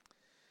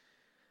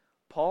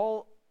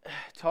Paul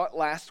taught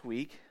last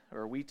week,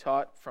 or we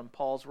taught from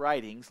Paul's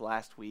writings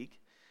last week.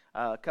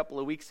 A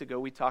couple of weeks ago,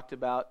 we talked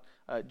about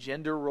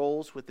gender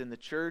roles within the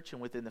church and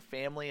within the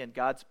family and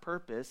God's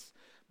purpose.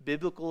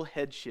 Biblical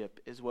headship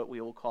is what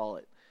we will call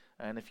it.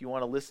 And if you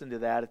want to listen to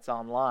that, it's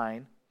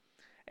online.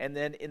 And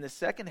then in the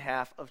second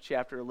half of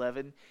chapter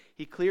 11,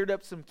 he cleared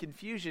up some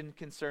confusion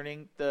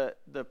concerning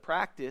the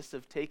practice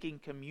of taking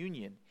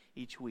communion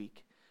each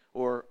week,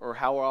 or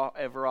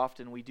however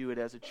often we do it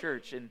as a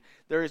church. And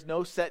there is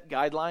no set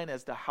guideline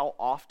as to how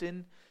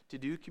often to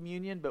do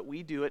communion, but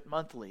we do it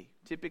monthly.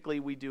 Typically,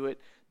 we do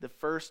it the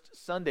first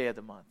Sunday of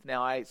the month.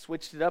 Now, I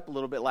switched it up a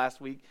little bit last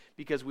week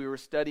because we were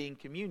studying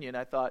communion.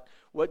 I thought,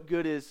 what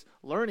good is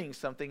learning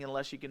something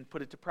unless you can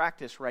put it to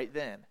practice right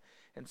then?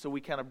 And so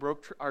we kind of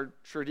broke our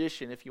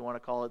tradition, if you want to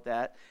call it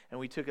that, and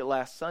we took it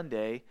last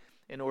Sunday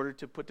in order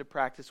to put to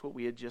practice what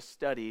we had just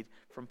studied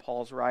from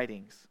Paul's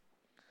writings.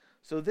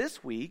 So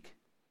this week,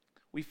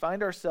 we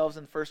find ourselves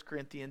in 1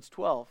 Corinthians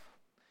 12.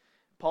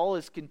 Paul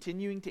is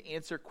continuing to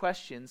answer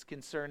questions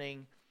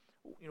concerning,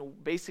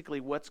 basically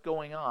what's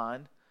going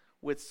on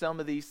with some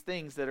of these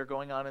things that are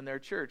going on in their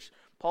church.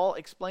 Paul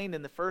explained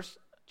in the first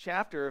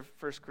chapter of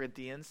 1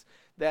 Corinthians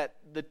that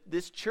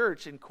this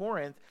church in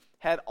Corinth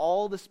had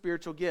all the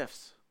spiritual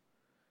gifts.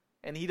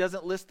 And he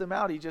doesn't list them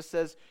out. He just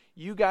says,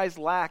 you guys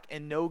lack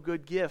in no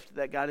good gift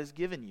that God has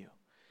given you.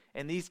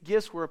 And these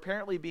gifts were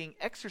apparently being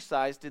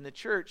exercised in the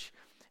church.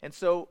 And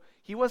so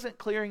he wasn't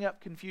clearing up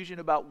confusion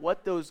about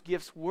what those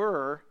gifts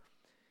were,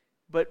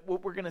 but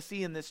what we're going to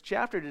see in this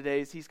chapter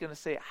today is he's going to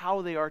say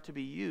how they are to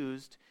be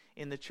used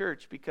in the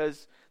church,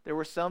 because there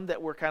were some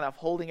that were kind of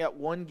holding up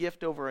one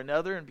gift over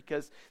another, and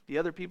because the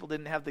other people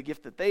didn't have the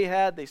gift that they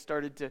had, they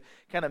started to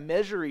kind of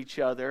measure each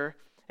other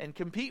and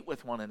compete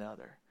with one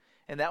another.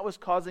 And that was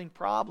causing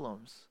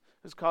problems.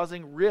 It was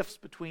causing rifts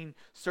between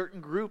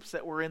certain groups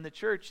that were in the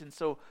church. And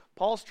so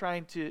Paul's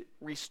trying to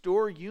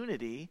restore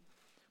unity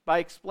by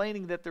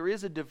explaining that there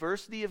is a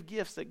diversity of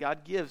gifts that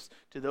God gives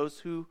to those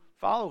who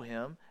follow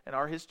him and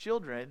are his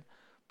children,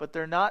 but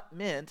they're not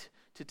meant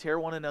to tear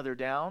one another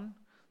down.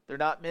 They're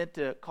not meant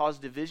to cause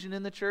division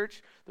in the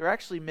church. They're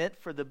actually meant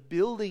for the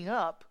building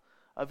up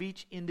of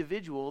each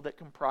individual that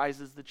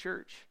comprises the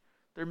church.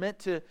 They're meant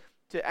to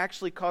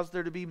actually cause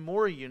there to be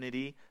more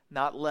unity,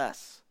 not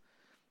less.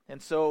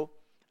 And so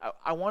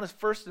I want to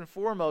first and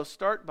foremost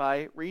start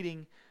by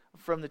reading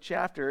from the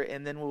chapter,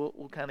 and then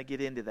we'll kind of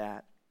get into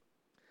that.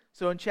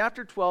 So in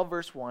chapter 12,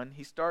 verse 1,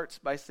 he starts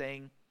by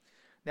saying,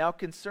 "Now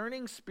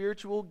concerning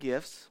spiritual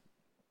gifts,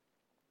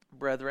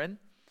 brethren,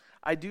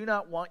 I do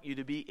not want you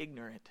to be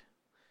ignorant."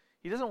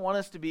 He doesn't want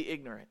us to be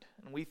ignorant.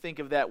 And we think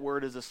of that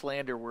word as a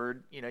slander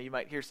word. You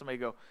might hear somebody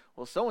go,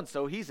 well,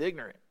 so-and-so, he's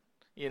ignorant.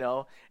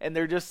 And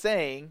they're just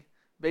saying,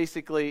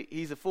 basically,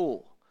 he's a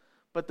fool.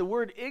 But the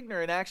word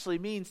ignorant actually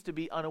means to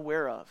be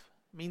unaware of.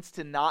 It means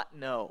to not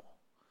know.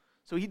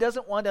 So he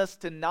doesn't want us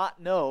to not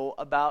know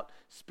about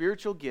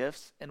spiritual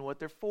gifts and what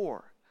they're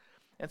for.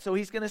 And so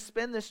he's going to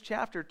spend this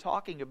chapter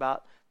talking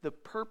about the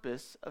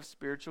purpose of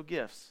spiritual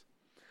gifts.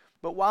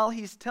 But while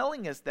he's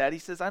telling us that, he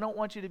says, I don't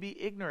want you to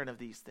be ignorant of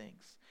these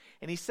things.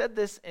 And he said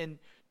this in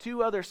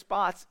two other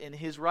spots in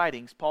his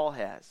writings, Paul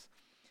has.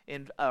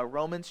 In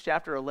Romans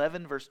chapter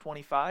 11, verse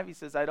 25, he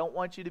says, I don't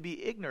want you to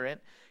be ignorant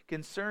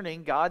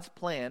concerning God's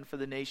plan for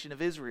the nation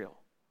of Israel.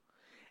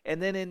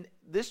 And then in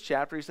this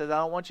chapter, he says, I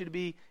don't want you to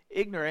be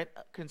ignorant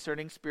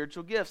concerning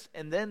spiritual gifts.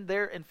 And then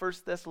there in 1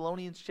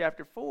 Thessalonians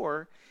chapter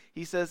 4,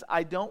 he says,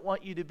 I don't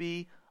want you to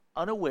be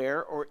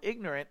unaware or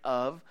ignorant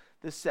of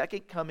the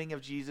second coming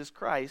of Jesus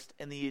Christ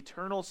and the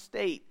eternal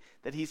state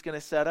that he's going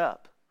to set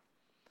up.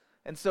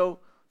 And so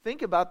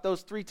think about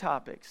those three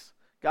topics: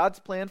 God's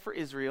plan for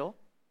Israel,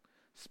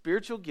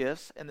 spiritual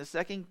gifts, and the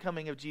second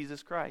coming of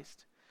Jesus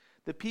Christ.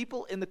 The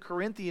people in the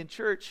Corinthian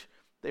church,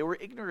 they were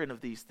ignorant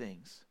of these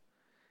things.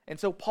 And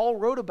so Paul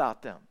wrote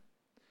about them.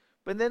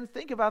 But then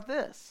think about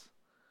this.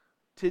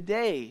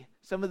 Today,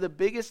 some of the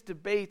biggest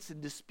debates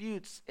and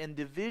disputes and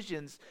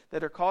divisions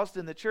that are caused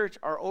in the church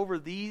are over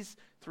these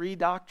three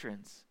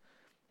doctrines.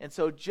 And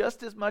so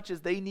just as much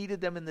as they needed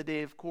them in the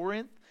day of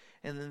Corinth,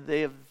 and in the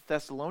day of the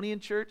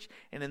Thessalonian church,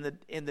 and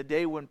in the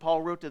day when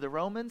Paul wrote to the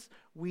Romans,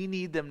 we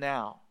need them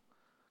now.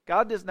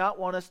 God does not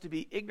want us to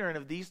be ignorant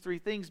of these three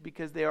things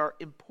because they are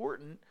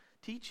important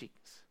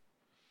teachings.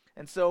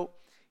 And so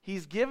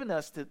he's given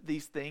us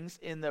these things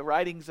in the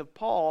writings of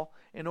Paul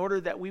in order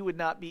that we would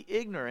not be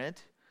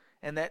ignorant,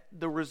 and that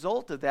the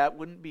result of that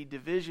wouldn't be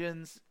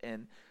divisions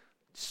and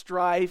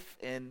strife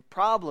and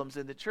problems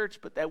in the church,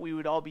 but that we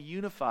would all be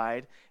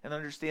unified and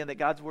understand that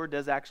God's word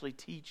does actually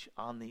teach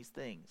on these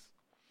things.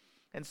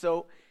 And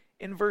so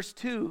in verse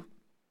 2,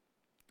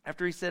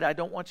 after he said, I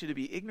don't want you to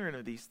be ignorant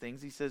of these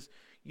things, he says,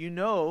 you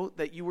know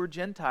that you were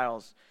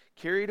Gentiles,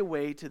 carried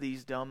away to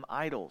these dumb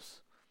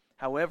idols.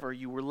 However,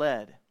 you were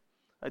led.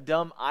 A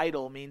dumb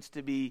idol means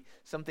to be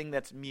something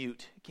that's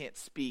mute, can't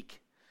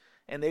speak.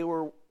 And they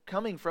were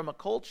coming from a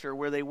culture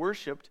where they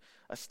worshipped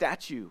a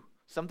statue,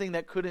 something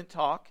that couldn't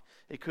talk,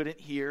 it couldn't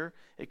hear,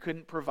 it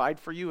couldn't provide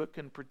for you, it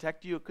couldn't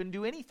protect you, it couldn't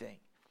do anything.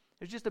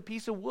 It's just a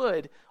piece of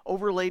wood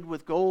overlaid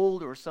with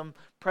gold or some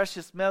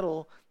precious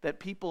metal that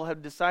people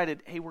have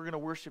decided, hey, we're going to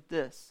worship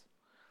this.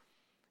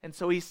 And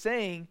so he's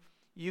saying,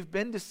 you've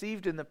been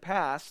deceived in the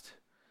past.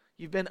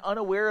 You've been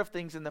unaware of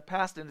things in the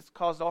past, and it's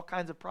caused all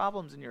kinds of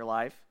problems in your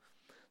life.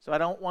 So I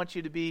don't want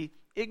you to be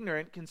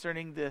ignorant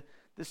concerning the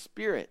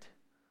Spirit.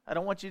 I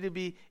don't want you to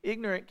be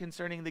ignorant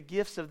concerning the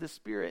gifts of the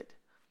Spirit.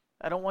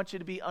 I don't want you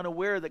to be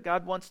unaware that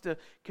God wants to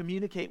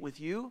communicate with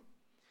you.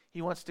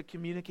 He wants to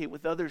communicate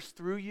with others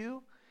through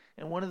you.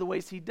 And one of the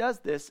ways he does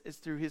this is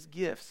through his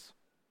gifts.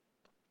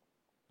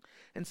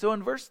 And so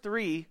in verse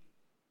 3,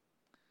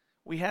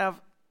 we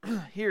have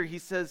here, he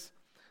says,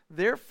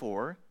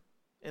 therefore,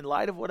 in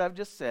light of what I've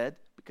just said,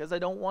 because I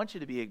don't want you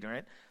to be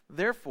ignorant,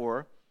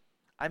 therefore,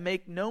 I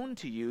make known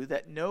to you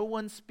that no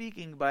one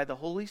speaking by the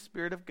Holy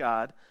Spirit of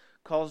God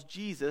calls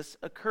Jesus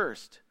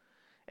accursed.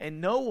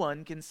 And no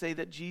one can say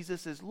that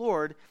Jesus is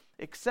Lord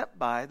except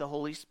by the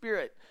Holy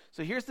Spirit.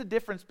 So here's the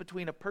difference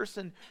between a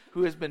person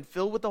who has been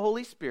filled with the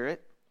Holy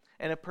Spirit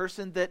and a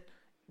person that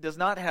does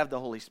not have the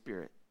Holy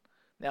Spirit.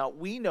 Now,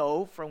 we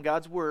know from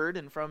God's Word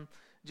and from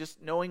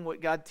just knowing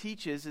what God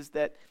teaches is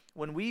that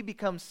when we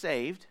become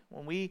saved,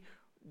 when we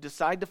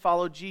decide to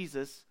follow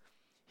Jesus,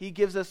 he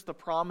gives us the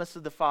promise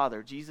of the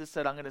Father. Jesus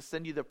said, I'm going to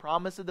send you the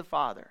promise of the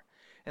Father.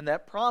 And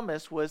that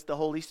promise was the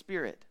Holy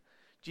Spirit.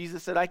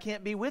 Jesus said, I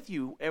can't be with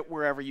you at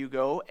wherever you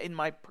go in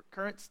my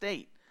current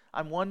state.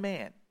 I'm one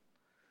man.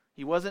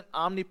 He wasn't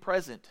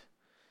omnipresent.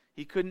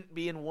 He couldn't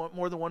be in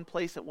more than one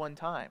place at one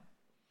time.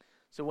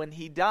 So when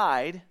he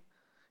died,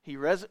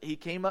 he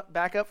came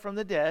back up from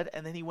the dead,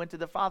 and then he went to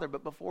the Father.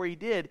 But before he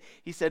did,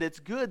 he said, it's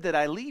good that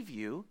I leave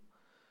you,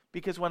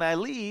 because when I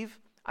leave,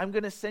 I'm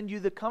going to send you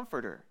the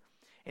Comforter.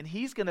 And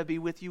he's going to be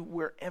with you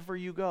wherever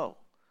you go.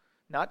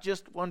 Not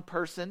just one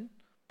person,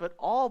 but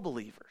all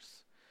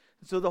believers.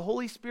 And so the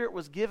Holy Spirit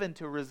was given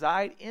to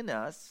reside in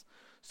us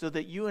so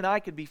that you and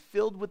I could be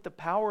filled with the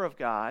power of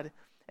God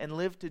and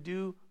live to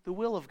do the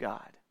will of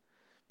God.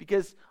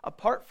 Because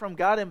apart from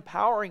God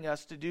empowering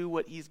us to do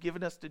what he's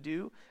given us to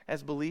do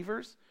as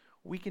believers,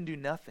 we can do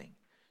nothing.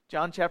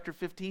 John chapter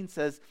 15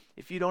 says,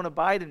 if you don't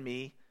abide in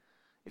me,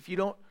 if you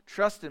don't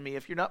trust in me,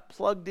 if you're not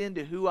plugged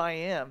into who I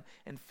am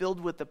and filled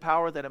with the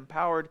power that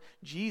empowered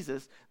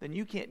Jesus, then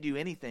you can't do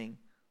anything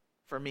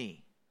for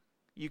me.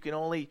 You can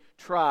only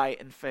try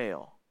and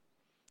fail.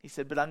 He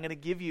said, but I'm going to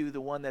give you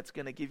the one that's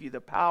going to give you the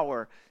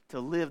power to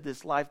live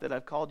this life that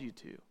I've called you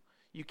to.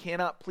 You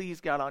cannot please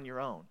God on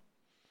your own.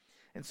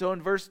 And so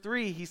in verse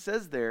 3, he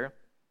says there,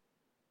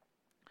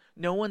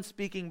 no one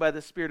speaking by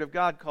the Spirit of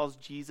God calls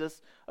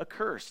Jesus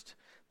accursed.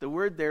 The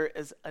word there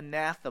is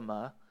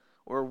anathema,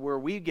 or where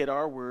we get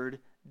our word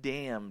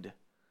damned.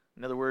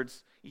 In other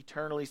words,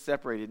 eternally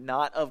separated,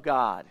 not of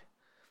God.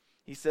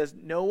 He says,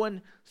 no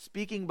one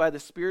speaking by the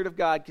Spirit of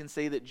God can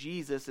say that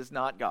Jesus is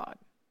not God.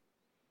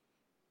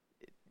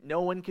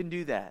 No one can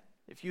do that.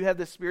 If you have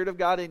the Spirit of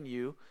God in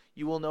you,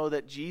 you will know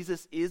that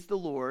Jesus is the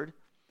Lord,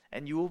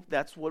 and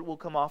that's what will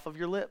come off of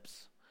your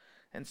lips.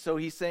 And so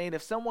he's saying,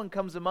 if someone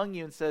comes among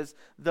you and says,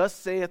 thus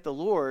saith the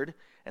Lord,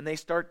 and they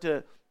start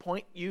to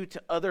point you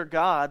to other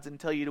gods and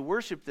tell you to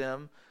worship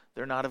them,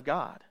 they're not of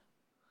God.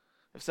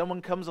 If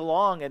someone comes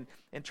along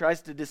and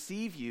tries to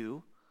deceive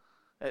you,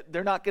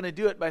 they're not going to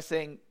do it by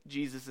saying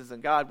Jesus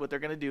isn't God. What they're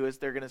going to do is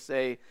they're going to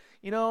say,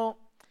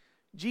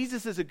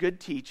 Jesus is a good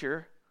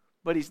teacher,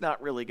 but he's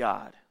not really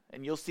God.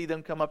 And you'll see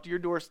them come up to your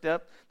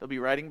doorstep. They'll be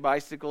riding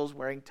bicycles,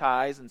 wearing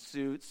ties and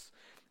suits.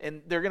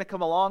 And they're going to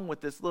come along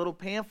with this little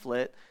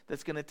pamphlet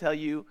that's going to tell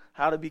you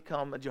how to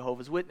become a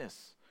Jehovah's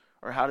Witness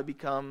or how to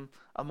become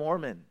a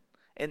Mormon.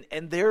 And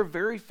they're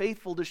very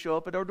faithful to show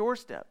up at our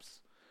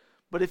doorsteps.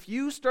 But if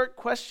you start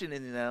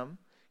questioning them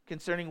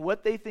concerning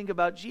what they think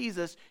about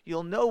Jesus,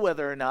 you'll know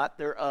whether or not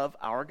they're of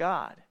our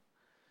God.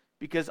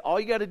 Because all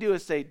you got to do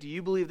is say, do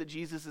you believe that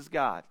Jesus is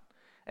God?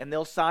 And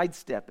they'll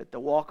sidestep it.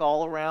 They'll walk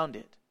all around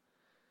it.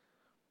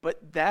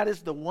 But that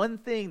is the one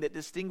thing that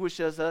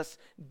distinguishes us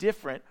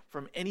different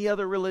from any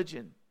other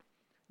religion.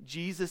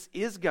 Jesus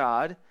is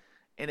God,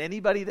 and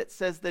anybody that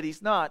says that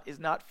he's not is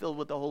not filled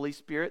with the Holy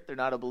Spirit. They're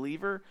not a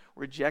believer.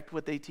 Reject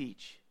what they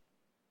teach.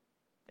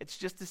 It's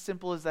just as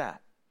simple as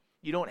that.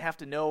 You don't have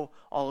to know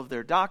all of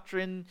their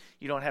doctrine.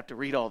 You don't have to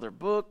read all their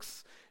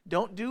books.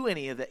 Don't do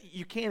any of that.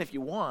 You can if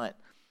you want,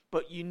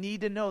 but you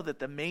need to know that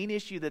the main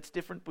issue that's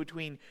different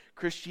between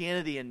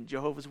Christianity and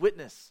Jehovah's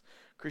Witness,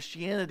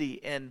 Christianity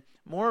and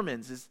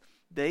Mormons, is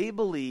they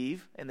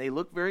believe, and they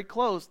look very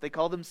close, they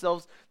call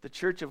themselves the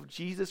Church of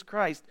Jesus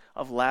Christ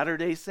of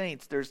Latter-day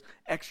Saints. There's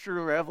extra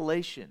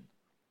revelation.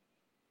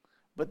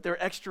 But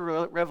their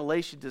extra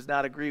revelation does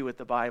not agree with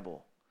the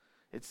Bible.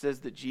 It says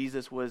that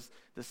Jesus was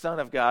the Son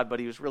of God, but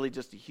he was really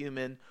just a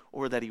human,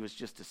 or that he was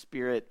just a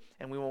spirit,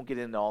 and we won't get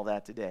into all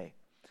that today.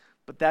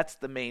 But that's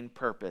the main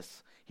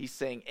purpose. He's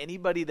saying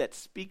anybody that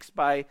speaks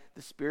by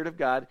the Spirit of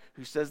God,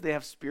 who says they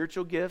have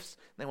spiritual gifts,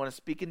 and they want to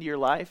speak into your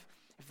life,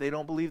 if they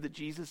don't believe that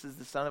Jesus is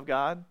the Son of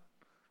God,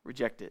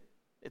 reject it.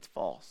 It's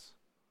false.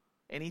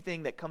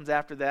 Anything that comes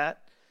after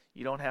that,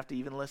 you don't have to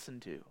even listen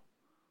to.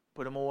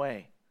 Put them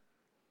away.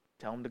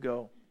 Tell them to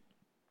go.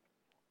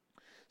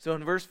 So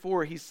in verse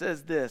 4, he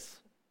says this.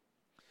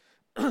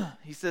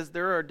 He says,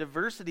 there are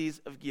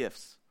diversities of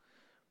gifts,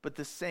 but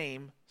the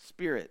same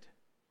Spirit.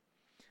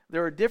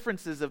 There are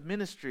differences of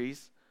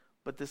ministries,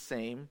 but the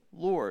same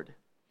Lord.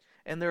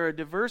 And there are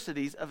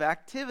diversities of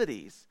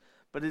activities,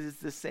 but it is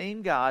the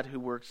same God who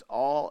works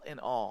all in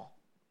all.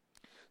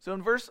 So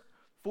in verse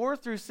 4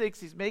 through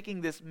 6, he's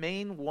making this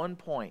main one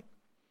point,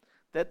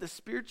 that the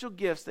spiritual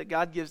gifts that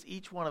God gives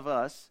each one of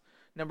us,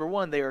 number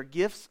one, they are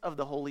gifts of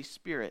the Holy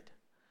Spirit.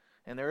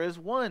 And there is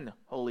one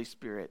Holy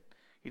Spirit.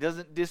 He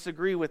doesn't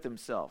disagree with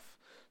himself.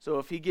 So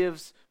if he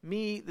gives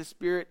me the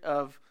spirit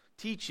of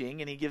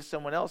teaching and he gives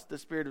someone else the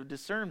spirit of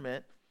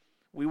discernment,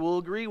 we will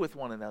agree with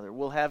one another.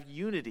 We'll have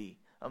unity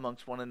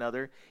amongst one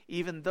another,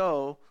 even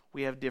though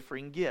we have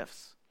differing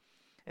gifts.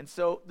 And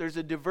so there's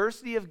a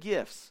diversity of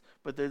gifts,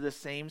 but they're the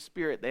same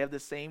Spirit. They have the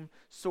same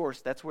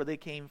source. That's where they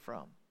came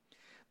from.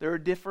 There are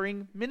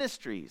differing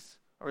ministries,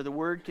 or the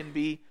word can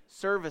be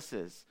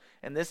services.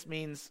 And this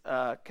means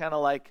kind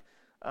of like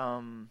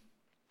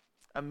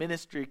a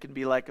ministry can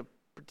be like a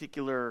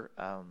particular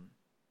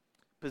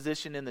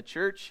position in the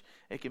church.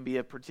 It can be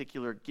a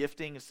particular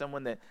gifting of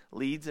someone that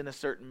leads in a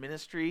certain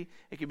ministry.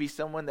 It could be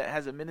someone that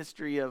has a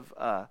ministry of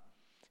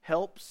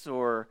helps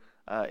or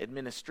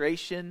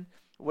administration,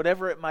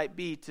 whatever it might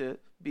be, to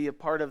be a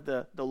part of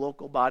the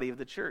local body of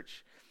the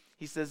church.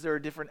 He says there are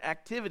different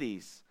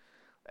activities.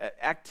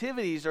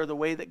 Activities are the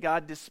way that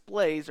God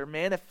displays or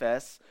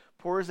manifests,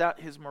 pours out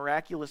his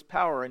miraculous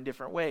power in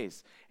different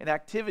ways. An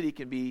activity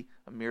can be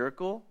a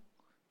miracle,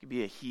 it can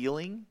be a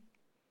healing,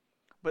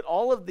 but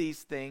all of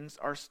these things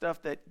are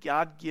stuff that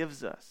God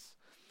gives us.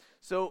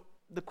 So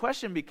the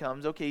question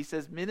becomes, okay, he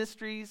says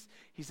ministries,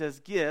 he says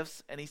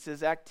gifts, and he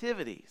says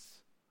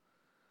activities.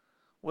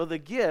 Well, the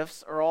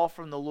gifts are all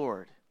from the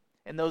Lord.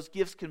 And those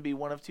gifts can be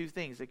one of two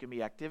things. They can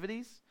be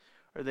activities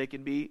or they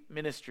can be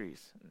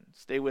ministries.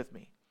 Stay with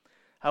me.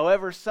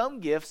 However, some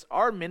gifts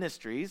are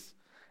ministries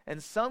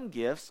and some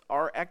gifts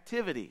are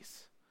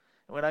activities.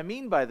 And what I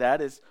mean by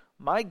that is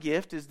my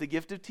gift is the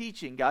gift of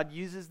teaching. God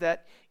uses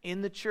that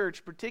in the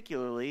church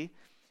particularly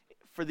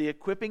for the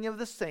equipping of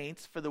the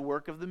saints for the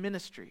work of the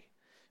ministry.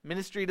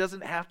 Ministry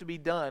doesn't have to be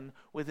done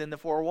within the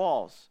four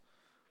walls.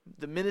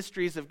 The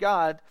ministries of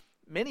God,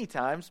 many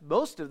times,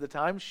 most of the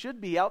time,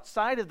 should be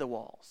outside of the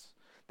walls.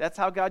 That's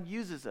how God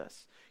uses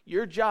us.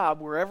 Your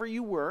job, wherever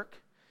you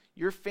work,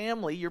 your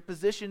family, your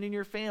position in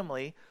your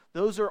family,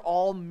 those are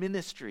all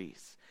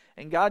ministries.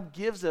 And God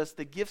gives us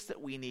the gifts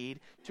that we need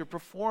to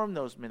perform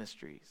those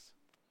ministries.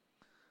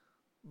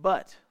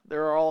 But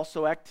there are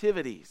also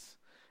activities.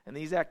 And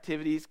these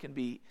activities can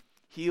be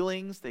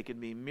healings, they can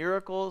be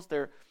miracles.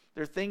 They're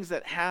things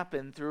that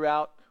happen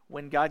throughout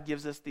when God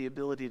gives us the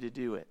ability to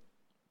do it.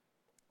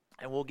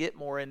 And we'll get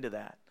more into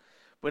that.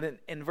 But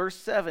in verse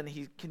 7,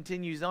 he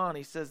continues on.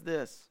 He says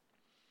this,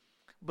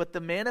 but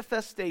the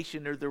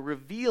manifestation or the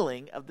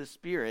revealing of the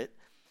Spirit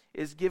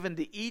is given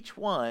to each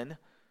one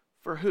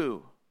for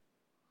who?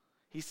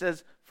 He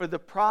says, for the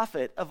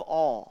profit of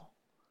all.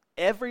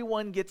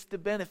 Everyone gets to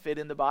benefit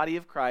in the body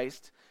of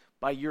Christ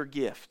by your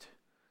gift.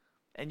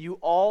 And you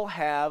all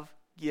have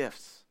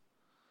gifts.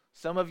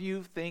 Some of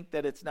you think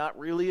that it's not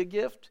really a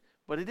gift,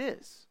 but it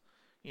is.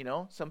 You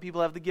know, some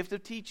people have the gift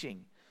of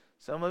teaching.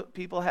 Some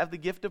people have the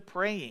gift of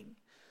praying.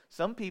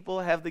 Some people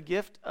have the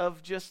gift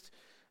of just,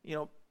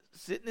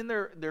 sitting in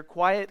their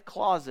quiet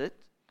closet,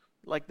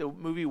 like the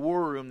movie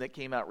War Room that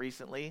came out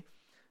recently.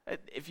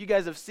 If you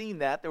guys have seen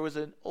that, there was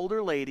an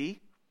older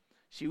lady.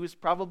 She was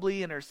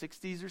probably in her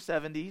 60s or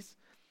 70s,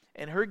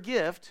 and her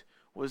gift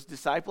was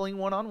discipling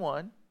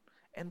one-on-one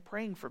and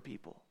praying for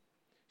people.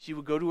 She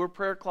would go to her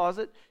prayer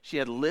closet. She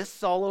had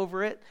lists all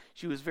over it.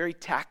 She was very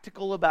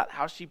tactical about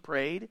how she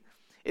prayed.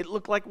 It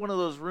looked like one of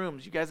those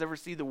rooms. You guys ever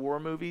see the war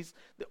movies?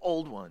 The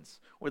old ones,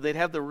 where they'd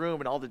have the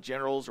room and all the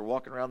generals are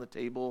walking around the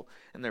table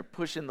and they're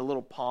pushing the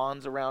little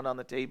pawns around on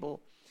the table.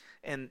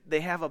 And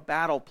they have a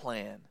battle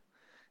plan.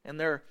 And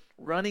they're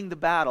running the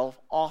battle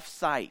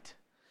off-site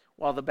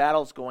while the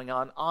battle's going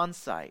on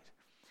site.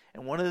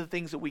 And one of the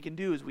things that we can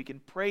do is we can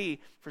pray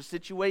for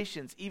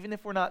situations. Even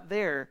if we're not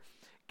there,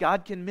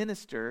 God can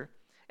minister,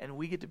 and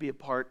we get to be a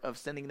part of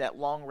sending that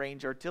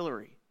long-range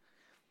artillery.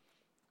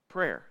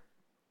 Prayer.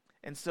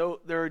 And so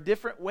there are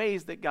different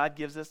ways that God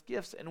gives us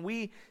gifts, and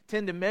we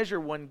tend to measure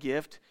one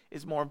gift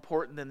is more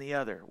important than the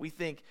other. We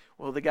think,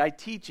 well, the guy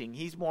teaching,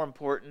 he's more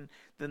important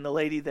than the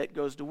lady that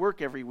goes to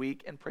work every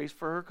week and prays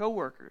for her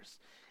coworkers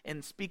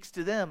and speaks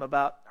to them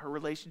about her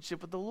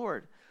relationship with the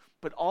Lord.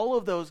 But all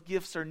of those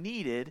gifts are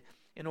needed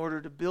in order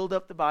to build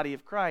up the body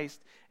of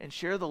Christ and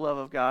share the love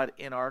of God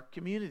in our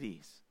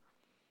communities.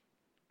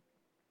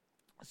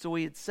 So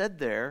we had said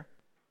there,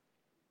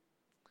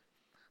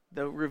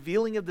 the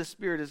revealing of the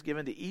Spirit is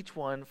given to each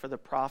one for the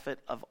profit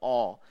of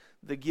all.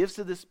 The gifts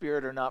of the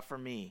Spirit are not for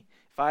me.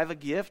 If I have a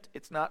gift,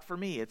 it's not for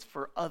me. It's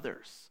for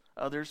others.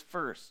 Others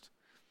first.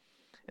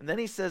 And then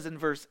he says in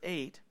verse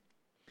 8,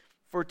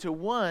 for to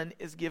one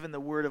is given the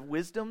word of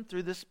wisdom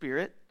through the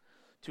Spirit,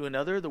 to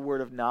another the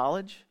word of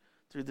knowledge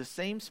through the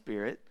same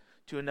Spirit,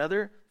 to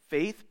another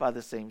faith by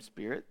the same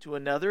Spirit, to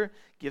another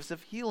gifts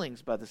of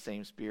healings by the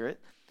same Spirit,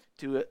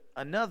 to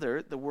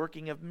another the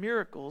working of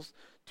miracles,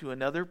 to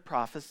another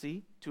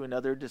prophecy, to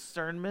another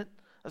discerning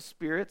of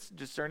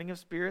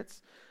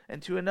spirits,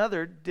 and to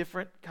another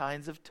different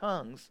kinds of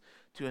tongues,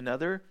 to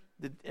another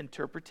the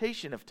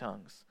interpretation of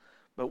tongues.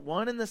 But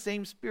one and the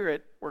same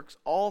Spirit works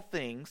all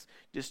things,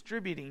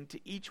 distributing to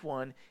each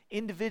one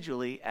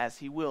individually as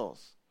he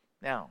wills.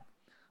 Now,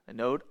 a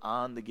note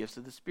on the gifts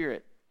of the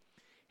Spirit.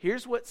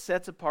 Here's what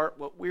sets apart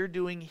what we're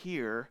doing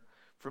here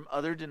from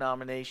other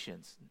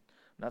denominations. I'm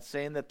not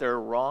saying that they're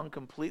wrong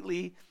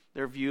completely.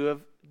 Their view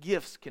of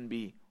gifts can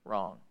be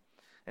wrong.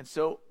 And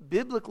so,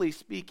 biblically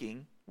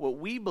speaking, what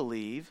we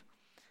believe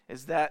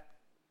is that,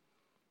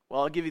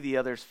 well, I'll give you the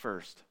others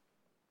first.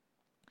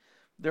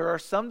 There are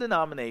some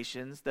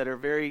denominations that are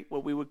very,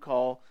 what we would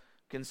call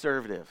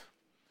conservative.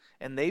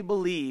 And they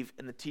believe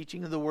in the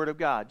teaching of the Word of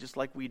God, just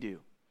like we do.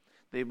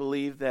 They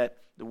believe that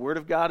the Word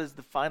of God is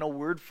the final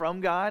word from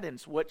God, and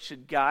it's what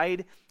should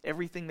guide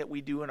everything that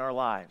we do in our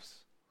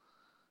lives.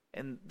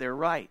 And they're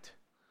right.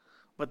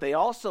 But they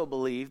also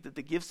believe that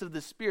the gifts of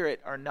the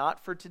Spirit are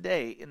not for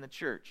today in the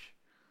church.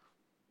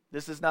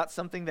 This is not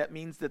something that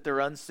means that they're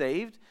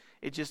unsaved.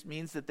 It just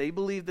means that they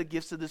believe the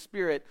gifts of the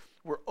Spirit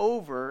were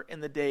over in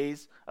the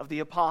days of the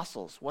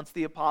apostles. Once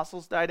the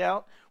apostles died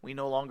out, we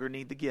no longer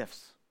need the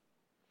gifts.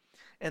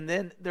 And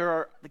then there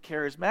are the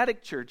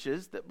charismatic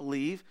churches that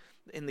believe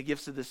in the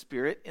gifts of the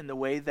Spirit in the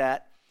way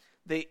that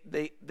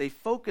they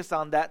focus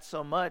on that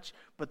so much,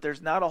 but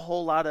there's not a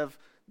whole lot of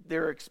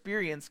their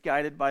experience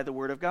guided by the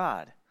Word of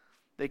God.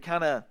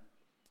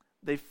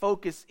 They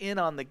focus in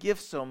on the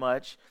gifts so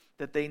much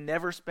that they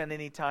never spend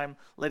any time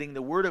letting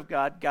the Word of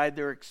God guide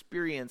their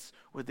experience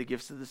with the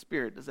gifts of the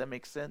Spirit. Does that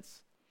make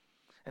sense?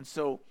 And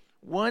so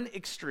one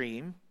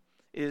extreme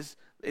is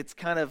it's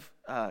kind of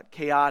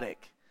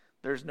chaotic.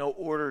 There's no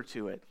order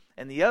to it.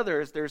 And the other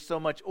is there's so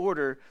much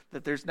order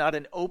that there's not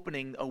an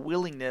opening, a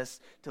willingness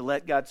to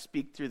let God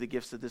speak through the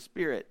gifts of the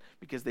Spirit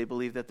because they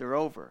believe that they're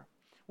over.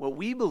 What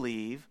we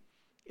believe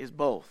is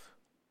both.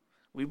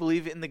 We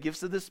believe in the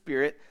gifts of the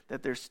Spirit,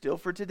 that they're still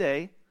for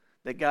today,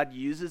 that God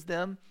uses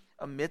them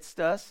amidst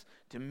us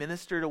to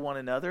minister to one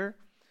another,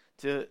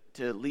 to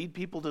lead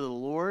people to the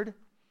Lord.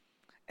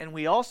 And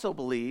we also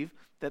believe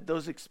that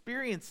those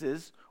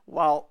experiences,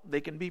 while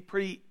they can be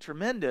pretty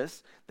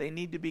tremendous, they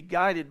need to be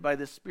guided by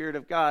the Spirit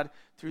of God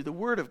through the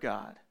Word of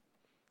God.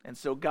 And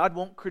so God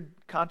won't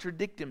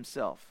contradict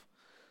himself.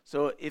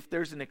 So if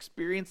there's an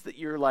experience that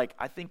you're like,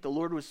 I think the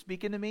Lord was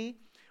speaking to me,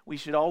 we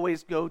should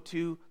always go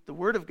to the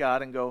Word of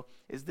God and go,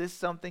 is this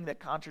something that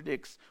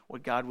contradicts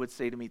what God would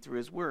say to me through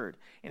his Word?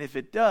 And if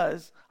it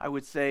does, I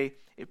would say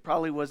it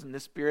probably wasn't the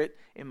Spirit.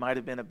 It might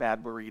have been a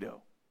bad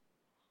burrito.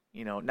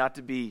 Not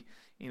to be,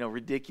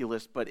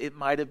 ridiculous, but it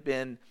might have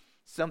been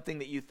something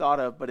that you thought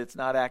of, but it's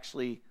not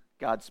actually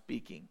God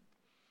speaking.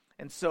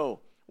 And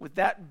so, with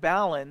that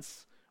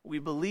balance, we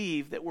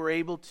believe that we're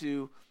able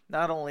to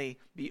not only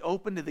be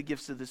open to the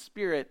gifts of the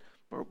Spirit,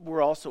 but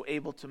we're also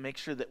able to make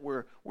sure that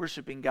we're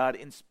worshiping God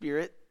in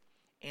spirit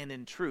and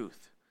in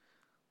truth.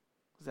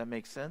 Does that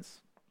make sense?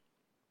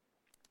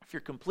 If you're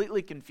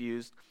completely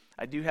confused,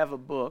 I do have a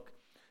book.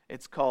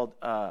 It's called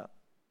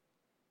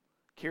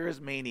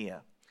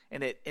Charismania.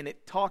 And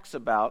it talks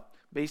about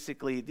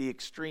basically the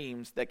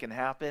extremes that can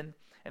happen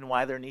and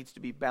why there needs to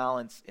be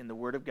balance in the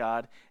Word of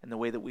God and the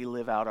way that we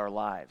live out our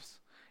lives.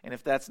 And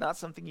if that's not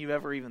something you've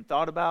ever even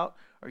thought about,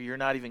 or you're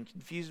not even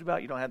confused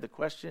about, you don't have the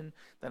question,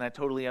 then I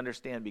totally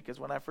understand. Because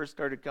when I first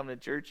started coming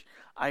to church,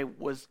 I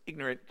was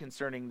ignorant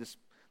concerning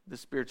the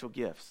spiritual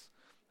gifts.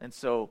 And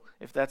so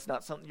if that's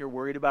not something you're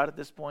worried about at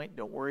this point,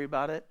 don't worry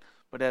about it.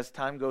 But as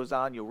time goes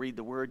on, you'll read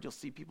the Word, you'll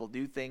see people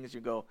do things,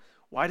 you go,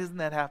 why doesn't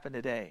that happen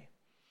today?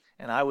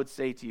 And I would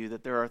say to you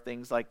that there are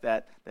things like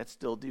that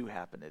still do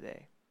happen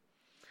today.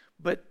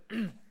 But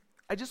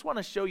I just want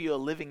to show you a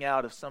living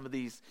out of some of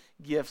these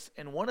gifts.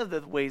 And one of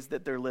the ways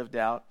that they're lived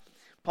out,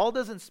 Paul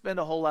doesn't spend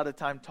a whole lot of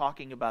time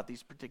talking about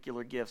these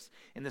particular gifts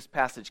in this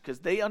passage because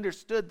they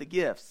understood the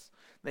gifts.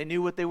 They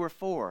knew what they were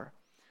for,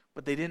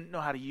 but they didn't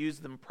know how to use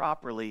them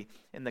properly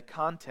in the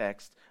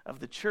context of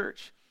the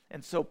church.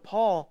 And so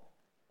Paul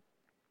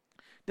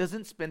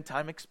doesn't spend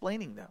time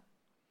explaining them.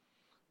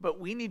 But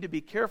we need to be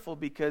careful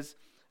because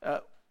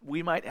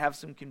we might have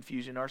some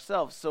confusion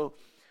ourselves. So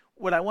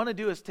what I want to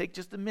do is take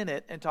just a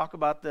minute and talk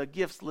about the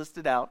gifts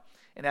listed out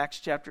in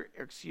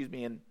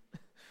in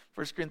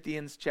 1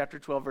 Corinthians chapter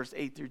 12, verse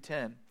 8 through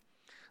 10.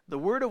 The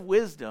word of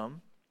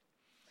wisdom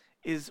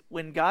is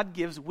when God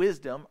gives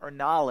wisdom or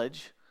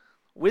knowledge.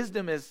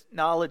 Wisdom is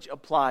knowledge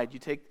applied. You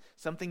take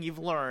something you've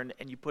learned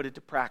and you put it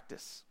to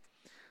practice.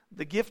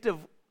 The gift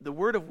of the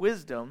word of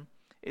wisdom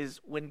is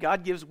when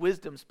God gives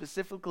wisdom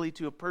specifically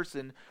to a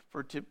person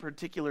for a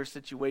particular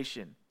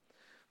situation.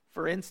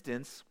 For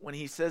instance, when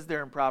he says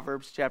there in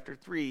Proverbs chapter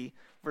 3,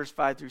 verse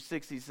 5 through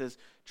 6, he says,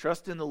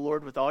 trust in the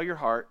Lord with all your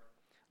heart,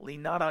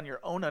 lean not on your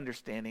own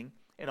understanding,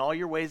 in all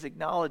your ways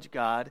acknowledge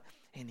God,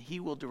 and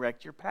he will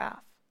direct your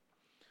path.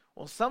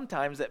 Well,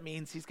 sometimes that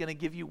means he's going to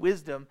give you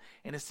wisdom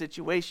in a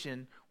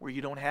situation where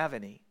you don't have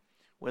any,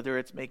 whether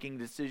it's making a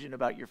decision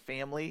about your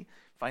family,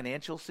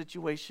 financial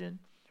situation,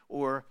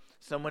 or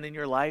someone in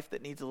your life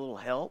that needs a little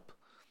help.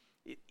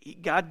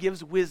 God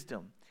gives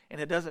wisdom, and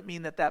it doesn't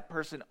mean that that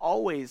person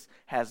always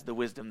has the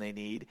wisdom they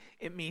need.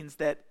 It means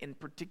that in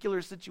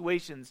particular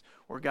situations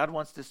where God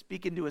wants to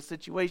speak into a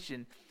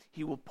situation,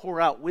 he will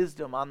pour out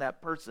wisdom on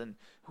that person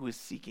who is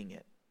seeking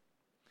it.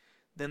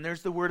 Then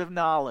there's the word of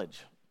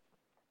knowledge.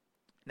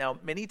 Now,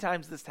 many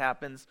times this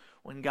happens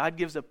when God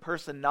gives a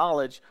person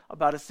knowledge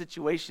about a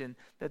situation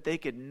that they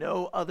could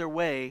no other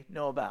way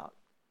know about.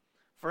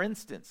 For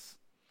instance,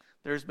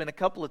 there's been a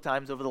couple of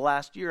times over the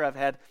last year I've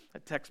had a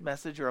text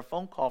message or a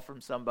phone call from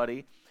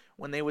somebody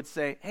when they would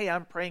say, hey,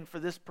 I'm praying for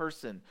this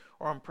person,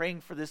 or I'm praying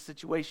for this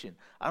situation.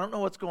 I don't know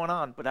what's going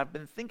on, but I've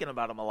been thinking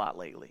about them a lot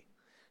lately.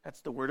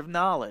 That's the word of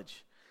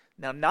knowledge.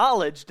 Now,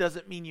 knowledge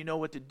doesn't mean you know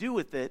what to do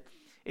with it.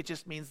 It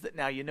just means that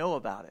now you know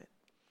about it.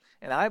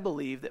 And I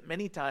believe that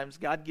many times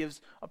God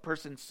gives a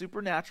person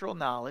supernatural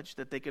knowledge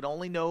that they could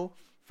only know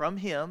from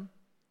him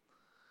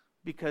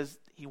because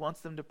he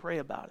wants them to pray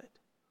about it.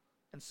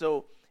 And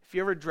so if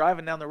you're ever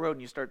driving down the road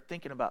and you start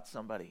thinking about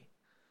somebody,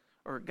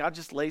 or God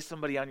just lays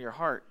somebody on your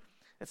heart,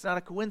 it's not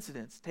a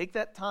coincidence. Take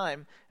that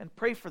time and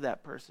pray for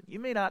that person. You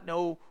may not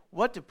know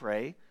what to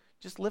pray.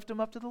 Just lift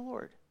them up to the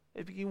Lord.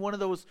 It became one of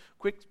those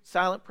quick,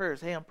 silent prayers.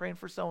 Hey, I'm praying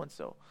for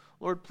so-and-so.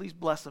 Lord, please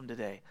bless them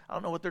today. I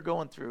don't know what they're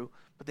going through,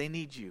 but they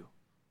need you.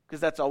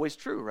 Because that's always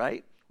true,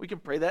 right? We can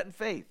pray that in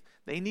faith.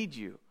 They need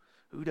you.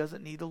 Who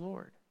doesn't need the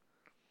Lord?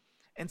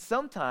 And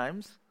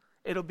sometimes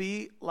it'll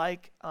be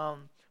like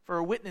for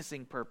a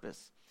witnessing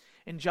purpose.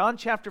 In John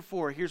chapter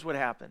 4, here's what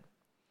happened.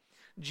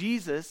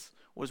 Jesus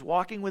was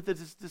walking with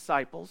his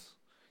disciples.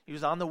 He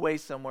was on the way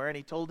somewhere, and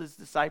he told his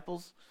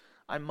disciples,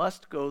 I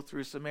must go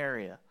through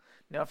Samaria.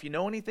 Now, if you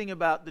know anything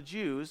about the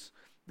Jews,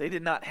 they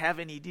did not have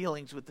any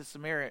dealings with the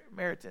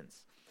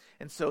Samaritans.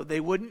 And so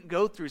they wouldn't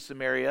go through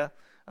Samaria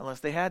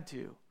unless they had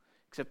to,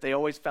 except they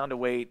always found a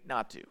way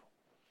not to.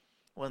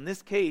 Well, in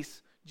this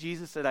case,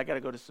 Jesus said, I got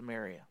to go to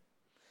Samaria.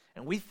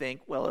 And we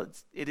think, well,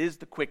 it is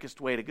the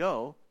quickest way to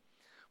go.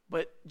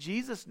 But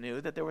Jesus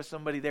knew that there was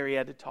somebody there he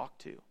had to talk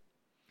to.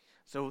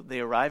 So they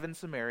arrive in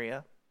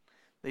Samaria.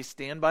 They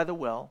stand by the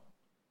well.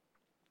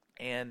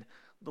 And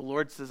the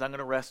Lord says, I'm going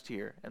to rest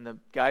here. And the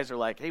guys are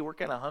like, hey, we're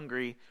kind of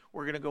hungry.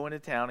 We're going to go into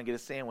town and get a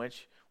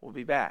sandwich. We'll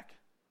be back.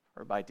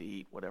 Or a bite to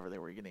eat, whatever they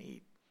were going to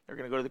eat. They're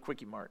going to go to the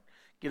Quickie Mart.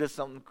 Get us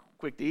something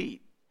quick to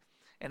eat.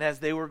 And as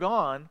they were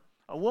gone,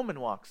 a woman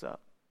walks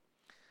up.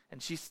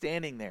 And she's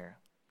standing there.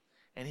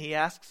 And he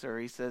asks her,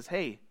 he says,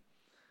 hey,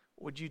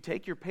 would you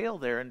take your pail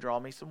there and draw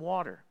me some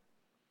water?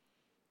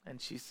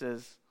 And she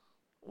says,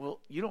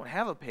 well, you don't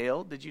have a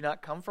pail. Did you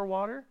not come for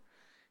water?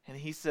 And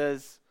he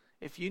says,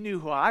 if you knew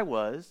who I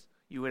was,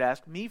 you would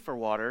ask me for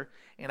water,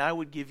 and I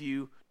would give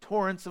you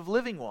torrents of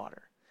living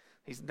water.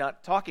 He's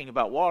not talking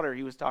about water.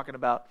 He was talking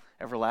about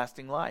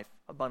everlasting life,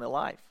 abundant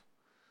life.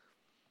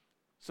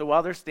 So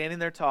while they're standing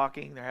there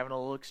talking, they're having a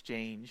little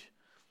exchange.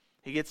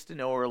 He gets to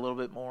know her a little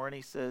bit more, and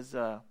he says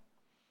to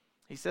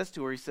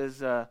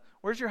her,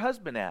 where's your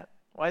husband at?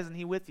 Why isn't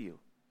he with you?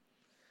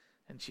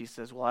 And she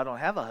says, well, I don't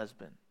have a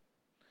husband.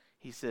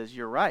 He says,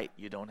 you're right,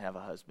 you don't have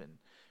a husband,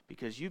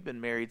 because you've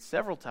been married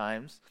several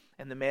times,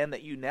 and the man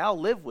that you now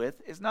live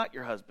with is not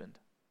your husband.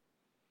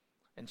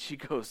 And she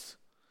goes,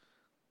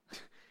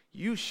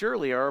 you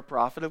surely are a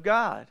prophet of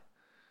God.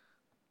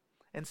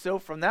 And so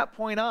from that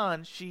point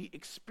on, she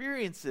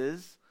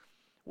experiences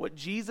what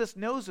Jesus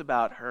knows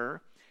about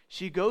her.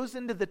 She goes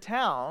into the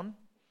town,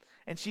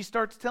 and she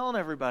starts telling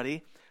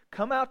everybody,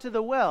 come out to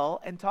the well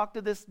and talk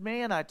to this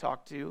man I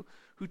talked to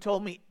who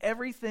told me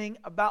everything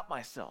about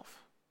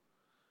myself.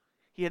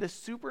 He had a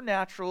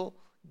supernatural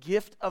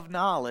gift of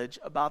knowledge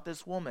about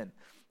this woman.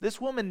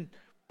 This woman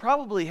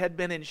probably had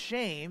been in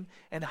shame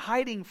and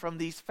hiding from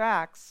these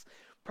facts,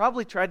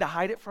 probably tried to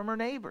hide it from her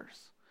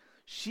neighbors.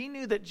 She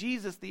knew that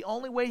Jesus, the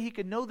only way he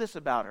could know this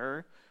about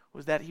her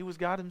was that he was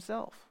God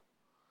himself.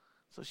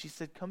 So she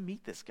said, come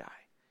meet this guy.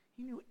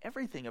 He knew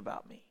everything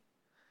about me.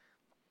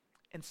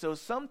 And so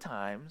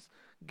sometimes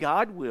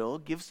God will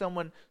give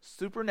someone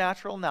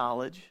supernatural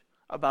knowledge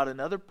about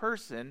another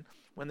person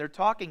when they're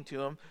talking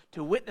to him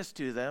to witness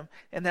to them,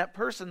 and that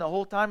person the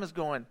whole time is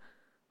going,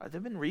 have they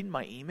been reading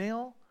my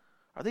email?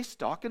 Are they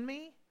stalking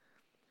me?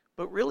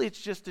 But really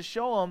it's just to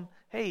show them,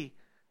 hey,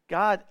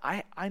 God,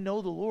 I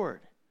know the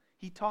Lord.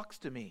 He talks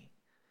to me.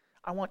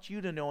 I want you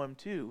to know him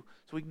too,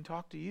 so we can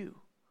talk to you.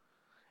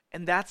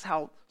 And that's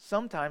how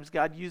sometimes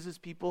God uses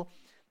people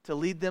to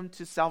lead them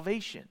to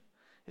salvation,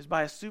 is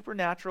by a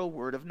supernatural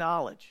word of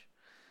knowledge.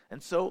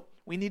 And so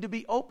we need to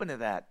be open to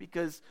that,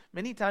 because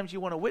many times you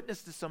want to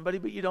witness to somebody,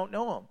 but you don't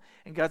know them.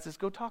 And God says,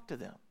 go talk to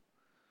them.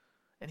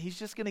 And he's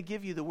just going to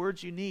give you the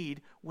words you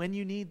need when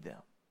you need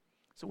them.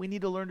 So we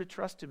need to learn to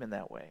trust him in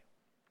that way.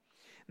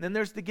 And then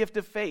there's the gift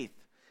of faith.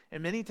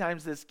 And many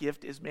times this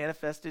gift is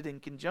manifested in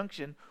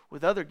conjunction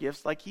with other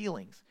gifts like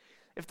healings.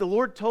 If the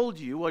Lord told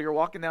you while you're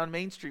walking down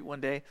Main Street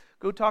one day,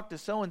 go talk to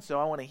so-and-so,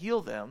 I want to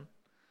heal them,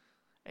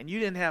 and you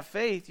didn't have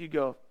faith, you'd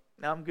go,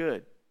 now I'm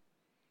good.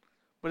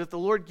 But if the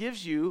Lord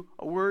gives you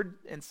a word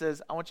and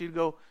says, I want you to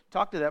go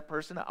talk to that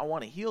person, I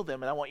want to heal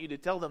them, and I want you to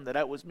tell them that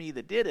it was me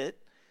that did it,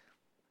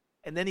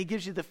 and then he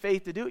gives you the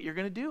faith to do it, you're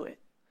going to do it.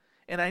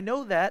 And I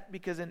know that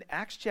because in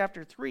Acts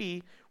chapter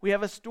 3, we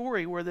have a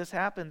story where this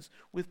happens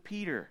with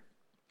Peter.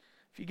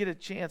 If you get a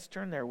chance,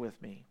 turn there with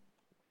me.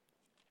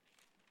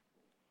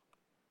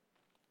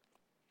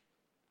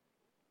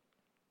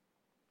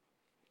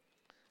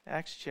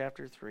 Acts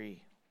chapter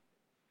 3.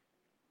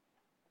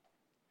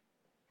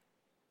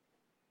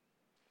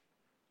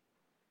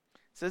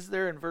 It says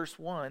there in verse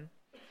 1,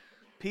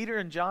 Peter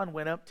and John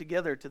went up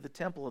together to the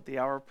temple at the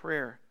hour of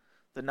prayer,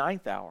 the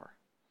 9th hour.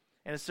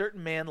 And a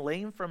certain man,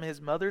 lame from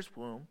his mother's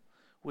womb,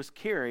 was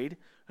carried,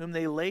 whom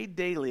they laid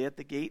daily at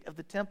the gate of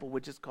the temple,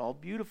 which is called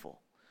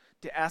Beautiful,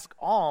 to ask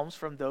alms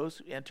from those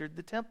who entered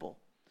the temple,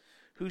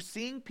 who,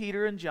 seeing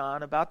Peter and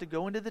John about to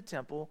go into the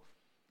temple,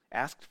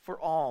 asked for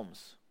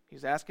alms. He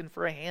was asking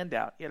for a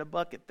handout. He had a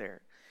bucket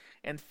there.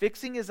 And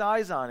fixing his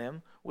eyes on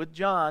him with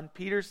John,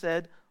 Peter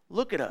said,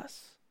 "Look at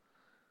us."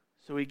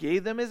 So he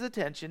gave them his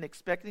attention,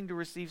 expecting to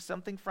receive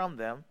something from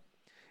them.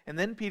 And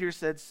then Peter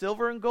said,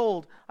 "Silver and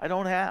gold I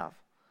don't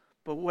have,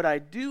 but what I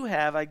do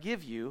have I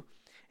give you.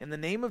 In the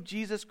name of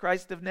Jesus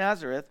Christ of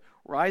Nazareth,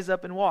 rise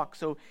up and walk."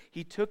 So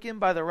he took him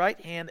by the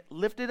right hand,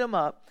 lifted him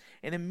up,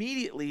 and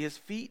immediately his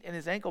feet and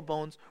his ankle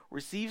bones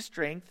received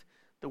strength.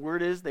 The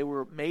word is they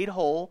were made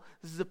whole.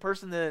 This is a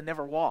person that had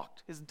never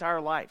walked his entire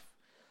life.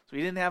 So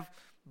he didn't have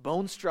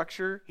bone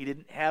structure. He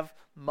didn't have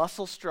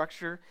muscle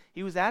structure.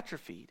 He was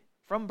atrophied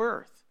from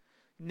birth.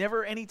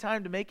 Never any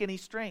time to make any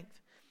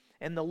strength.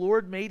 And the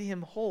Lord made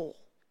him whole.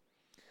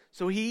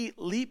 So he,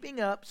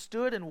 leaping up,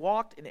 stood and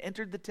walked and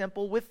entered the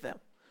temple with them,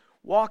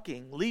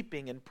 walking,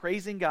 leaping, and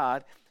praising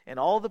God. And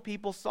all the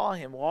people saw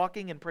him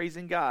walking and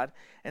praising God,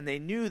 and they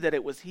knew that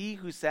it was he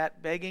who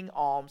sat begging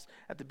alms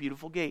at the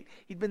Beautiful gate.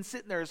 He'd been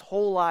sitting there his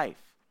whole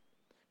life.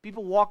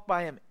 People walked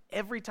by him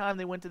every time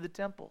they went to the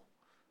temple.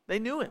 They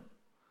knew him.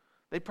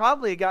 They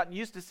probably had gotten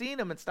used to seeing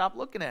him and stopped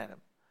looking at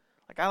him.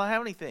 Like, I don't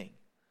have anything.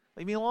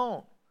 Leave me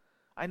alone.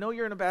 I know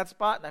you're in a bad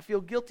spot, and I feel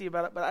guilty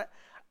about it, but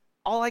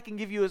all I can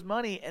give you is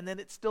money, and then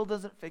it still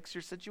doesn't fix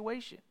your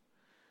situation.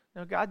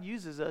 Now, God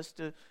uses us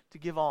to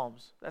give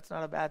alms. That's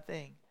not a bad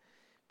thing.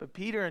 But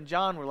Peter and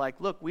John were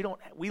like, look,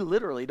 we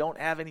literally don't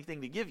have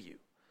anything to give you,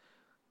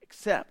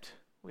 except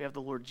we have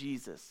the Lord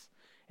Jesus,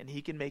 and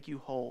he can make you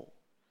whole.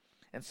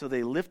 And so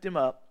they lift him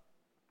up.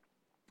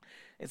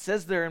 It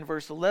says there in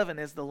verse 11,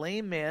 as the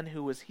lame man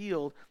who was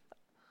healed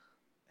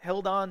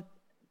held on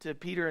to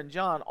Peter and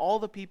John, all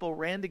the people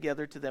ran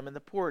together to them in the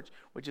porch,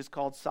 which is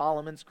called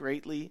Solomon's,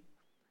 greatly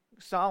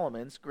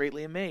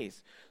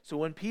amazed. So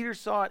when Peter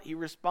saw it, he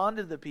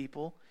responded to the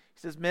people. He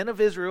says, "Men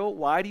of Israel,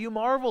 why do you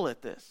marvel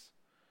at this?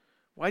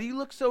 Why do you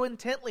look so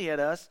intently at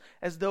us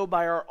as though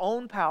by our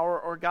own power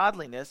or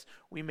godliness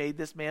we made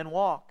this man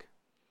walk?"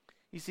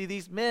 You see,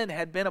 these men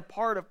had been a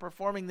part of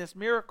performing this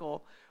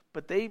miracle,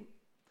 but they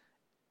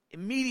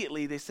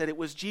said it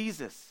was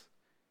Jesus.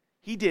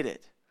 He did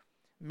it.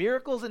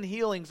 Miracles and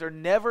healings are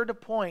never to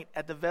point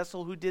at the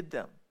vessel who did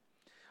them.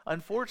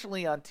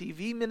 Unfortunately, on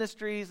TV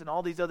ministries and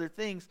all these other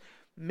things,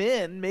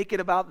 men make it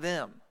about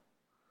them.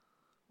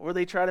 Or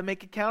they try to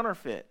make a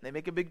counterfeit. They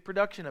make a big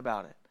production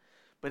about it.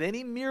 But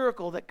any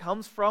miracle that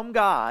comes from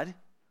God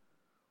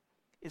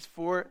is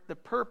for the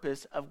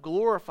purpose of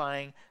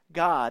glorifying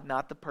God,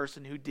 not the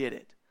person who did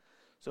it.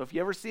 So if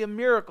you ever see a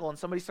miracle and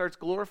somebody starts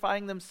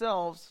glorifying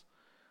themselves,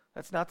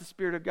 that's not the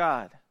Spirit of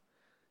God.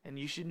 And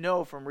you should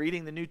know from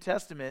reading the New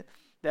Testament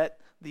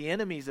that the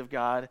enemies of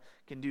God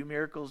can do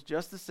miracles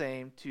just the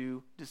same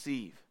to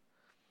deceive.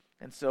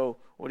 And so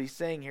what he's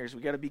saying here is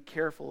we got to be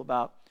careful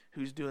about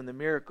who's doing the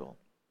miracle.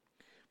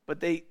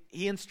 But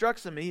he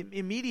instructs them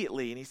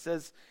immediately, and he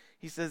says,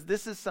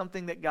 this is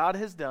something that God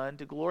has done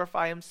to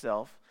glorify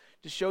himself,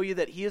 to show you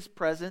that he is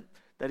present,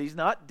 that he's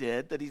not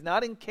dead, that he's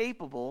not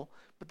incapable,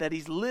 but that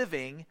he's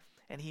living,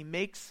 and he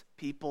makes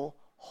people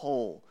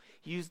whole.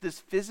 He used this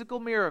physical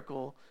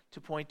miracle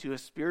to point to a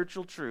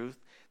spiritual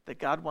truth that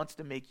God wants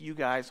to make you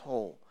guys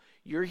whole.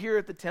 You're here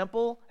at the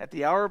temple at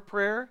the hour of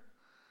prayer,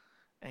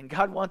 and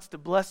God wants to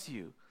bless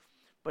you.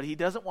 But he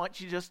doesn't want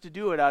you just to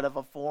do it out of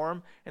a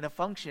form and a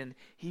function.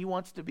 He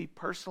wants to be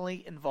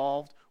personally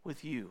involved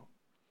with you.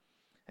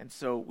 And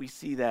so we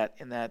see that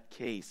in that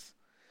case.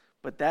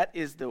 But that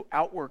is the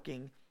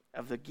outworking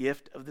of the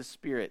gift of the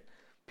Spirit.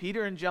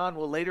 Peter and John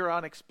will later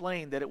on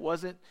explain that it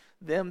wasn't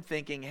them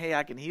thinking, hey,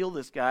 I can heal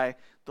this guy.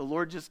 The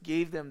Lord just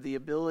gave them the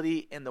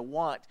ability and the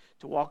want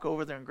to walk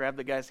over there and grab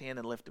the guy's hand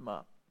and lift him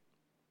up.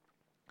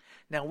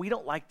 Now, we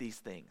don't like these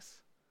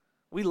things.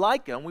 We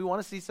like them. We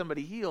want to see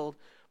somebody healed,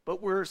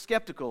 but we're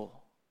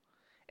skeptical.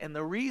 And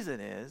the reason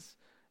is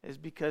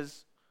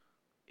because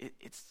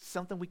it's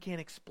something we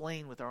can't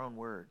explain with our own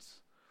words.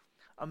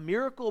 A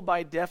miracle,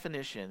 by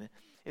definition,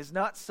 is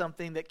not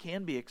something that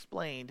can be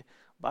explained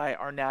by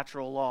our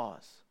natural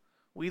laws.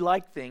 We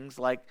like things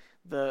like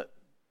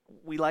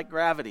we like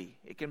gravity.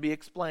 It can be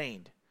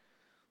explained.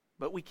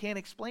 But we can't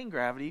explain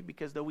gravity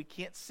because though we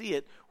can't see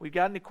it, we've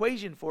got an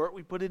equation for it,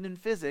 we put it in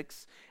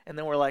physics, and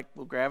then we're like,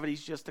 well,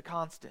 gravity's just a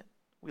constant.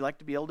 We like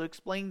to be able to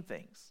explain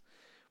things.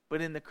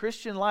 But in the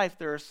Christian life,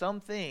 there are some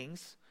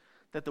things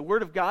that the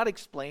Word of God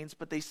explains,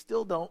 but they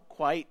still don't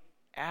quite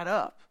add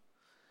up.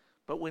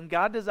 But when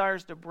God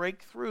desires to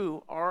break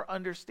through our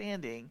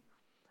understanding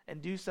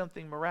and do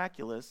something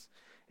miraculous,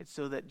 it's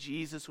so that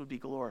Jesus would be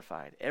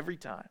glorified every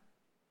time.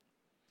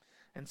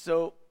 And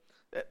so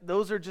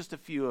those are just a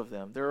few of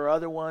them. There are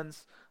other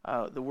ones,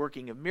 the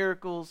working of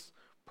miracles,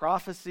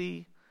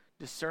 prophecy,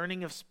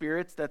 discerning of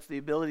spirits. That's the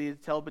ability to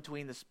tell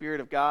between the Spirit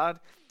of God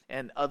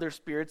and other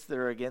spirits that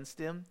are against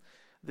him.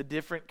 The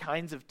different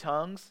kinds of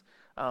tongues.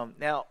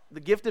 Now, the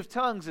gift of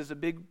tongues is a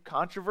big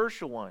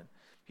controversial one.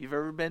 If you've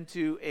ever been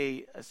to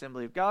a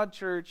Assembly of God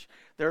church,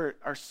 there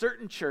are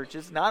certain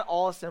churches, not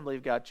all Assembly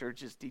of God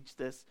churches teach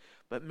this,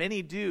 but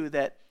many do,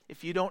 that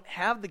if you don't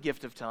have the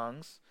gift of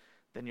tongues,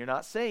 then you're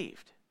not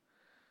saved.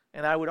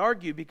 And I would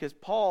argue, because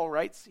Paul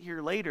writes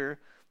here later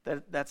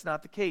that that's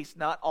not the case.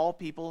 Not all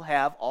people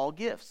have all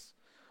gifts.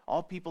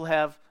 All people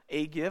have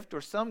a gift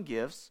or some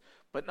gifts,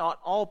 but not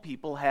all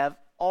people have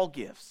all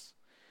gifts.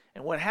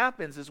 And what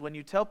happens is when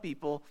you tell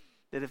people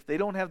that if they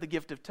don't have the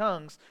gift of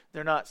tongues,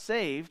 they're not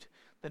saved,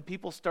 then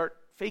people start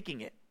faking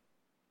it.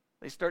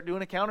 They start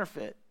doing a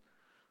counterfeit.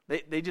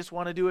 They just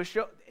want to do a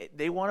show.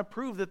 They want to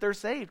prove that they're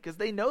saved because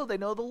they know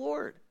the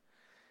Lord.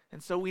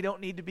 And so we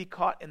don't need to be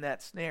caught in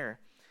that snare.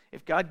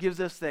 If God gives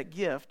us that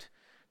gift,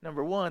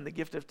 number one, the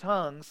gift of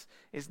tongues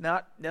is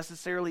not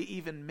necessarily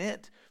even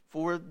meant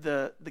for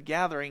the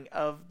gathering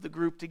of the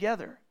group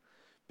together.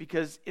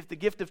 Because if the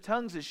gift of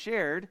tongues is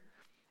shared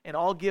and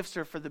all gifts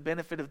are for the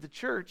benefit of the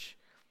church,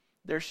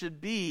 there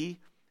should be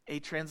a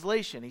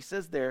translation. He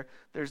says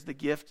there's the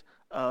gift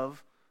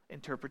of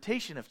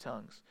interpretation of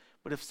tongues.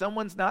 But if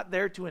someone's not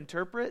there to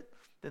interpret,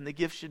 then the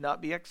gift should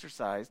not be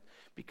exercised,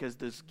 because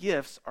those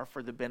gifts are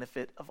for the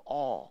benefit of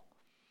all.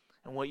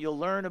 And what you'll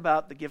learn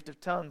about the gift of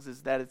tongues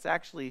is that it's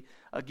actually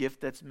a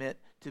gift that's meant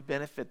to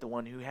benefit the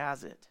one who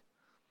has it.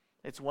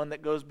 It's one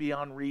that goes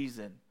beyond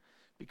reason,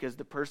 because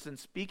the person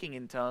speaking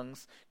in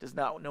tongues does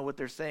not know what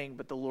they're saying,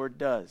 but the Lord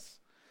does.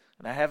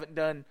 And I haven't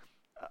done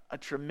a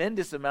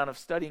tremendous amount of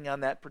studying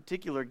on that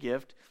particular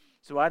gift,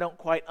 so I don't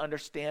quite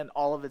understand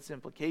all of its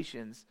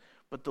implications,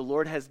 but the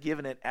Lord has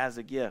given it as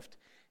a gift.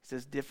 He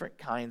says different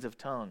kinds of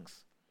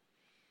tongues.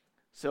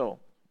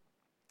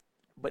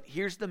 But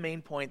here's the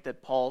main point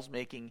that Paul's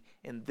making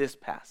in this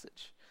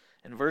passage.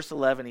 In verse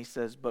 11 he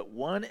says, "But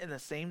one and the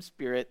same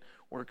Spirit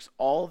works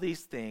all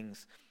these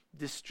things,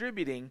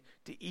 distributing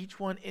to each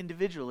one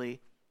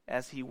individually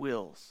as he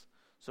wills."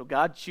 So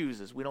God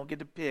chooses. We don't get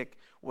to pick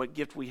what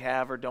gift we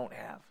have or don't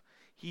have.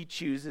 He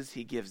chooses,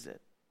 he gives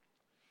it.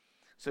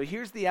 So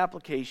here's the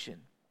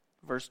application.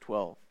 Verse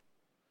 12.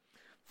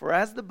 "For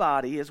as the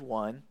body is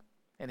one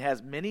and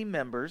has many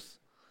members,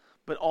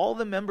 but all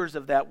the members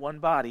of that one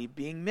body,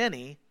 being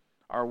many,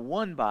 are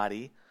one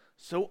body,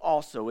 so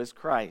also is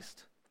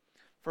Christ.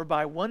 For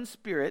by one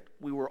Spirit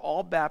we were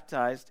all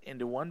baptized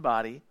into one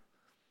body."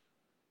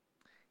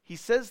 He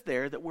says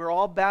there that we're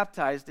all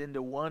baptized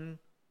into one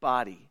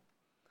body.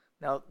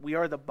 Now, we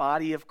are the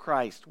body of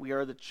Christ. We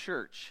are the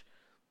church,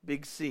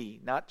 big C.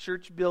 Not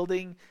church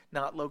building,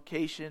 not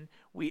location.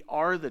 We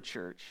are the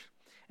church.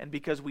 And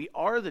because we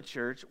are the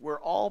church, we're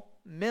all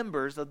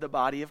members of the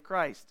body of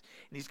Christ.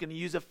 And he's going to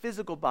use a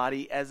physical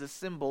body as a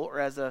symbol or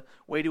as a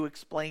way to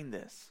explain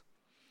this.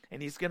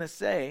 And he's going to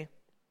say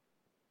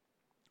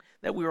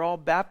that we were all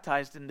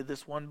baptized into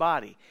this one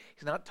body.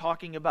 He's not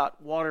talking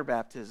about water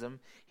baptism.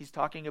 He's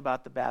talking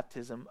about the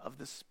baptism of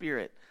the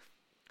Spirit.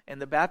 And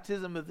the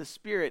baptism of the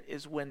Spirit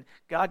is when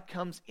God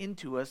comes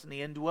into us and he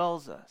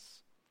indwells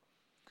us.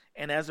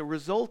 And as a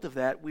result of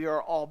that, we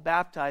are all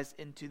baptized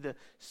into the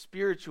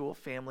spiritual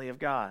family of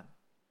God.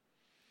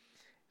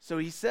 So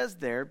he says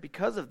there,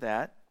 because of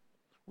that,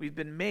 we've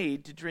been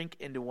made to drink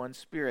into one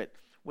Spirit.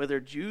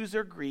 Whether Jews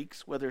or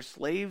Greeks, whether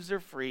slaves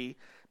or free,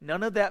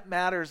 none of that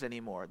matters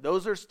anymore.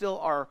 Those are still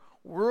our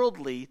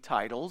worldly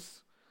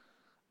titles,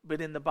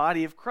 but in the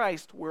body of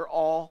Christ, we're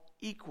all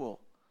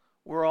equal.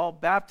 We're all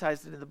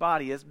baptized into the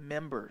body as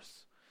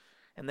members.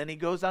 And then he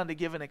goes on to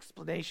give an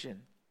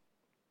explanation.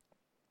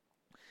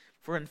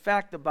 "For in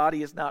fact, the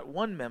body is not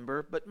one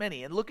member, but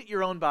many." And look at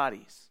your own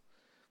bodies.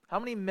 How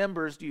many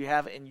members do you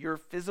have in your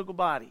physical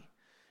body?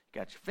 You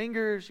got your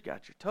fingers, you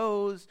got your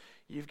toes,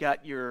 you've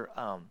got your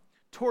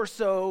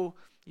torso,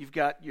 you've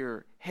got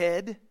your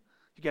head,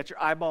 you got your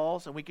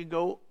eyeballs, and we can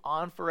go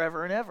on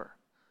forever and ever.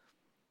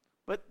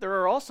 But there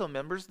are also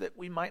members that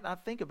we might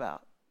not think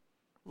about.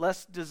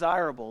 Less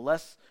desirable,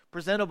 less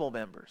presentable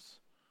members.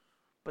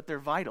 But they're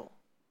vital,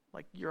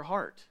 like your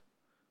heart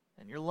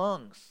and your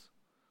lungs.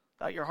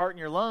 Without your heart and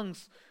your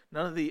lungs,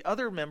 none of the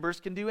other members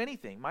can do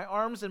anything. My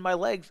arms and my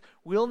legs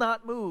will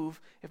not move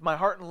if my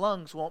heart and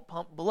lungs won't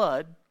pump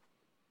blood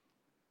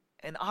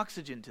and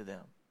oxygen to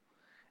them.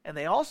 And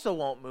they also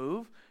won't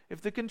move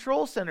if the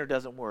control center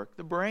doesn't work,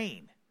 the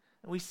brain.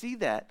 And we see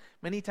that.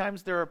 Many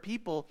times there are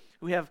people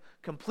who have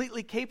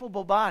completely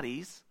capable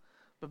bodies,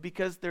 but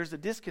because there's a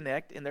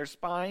disconnect in their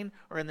spine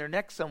or in their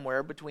neck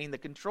somewhere between the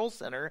control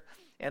center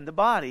and the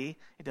body,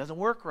 it doesn't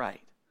work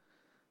right.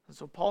 And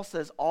so Paul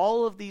says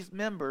all of these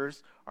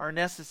members are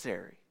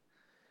necessary,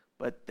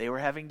 but they were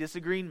having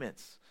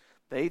disagreements.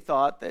 They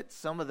thought that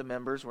some of the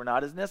members were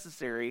not as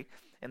necessary,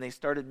 and they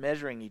started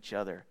measuring each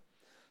other.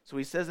 So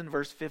he says in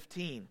verse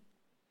 15,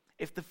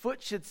 if the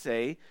foot should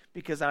say,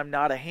 because I'm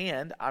not a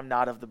hand, I'm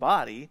not of the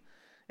body,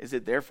 is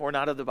it therefore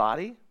not of the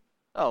body?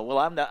 Oh, well,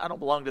 I don't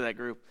belong to that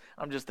group.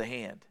 I'm just a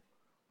hand.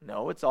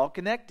 No, it's all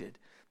connected.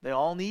 They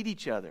all need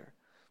each other.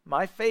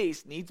 My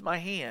face needs my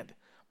hand.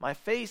 My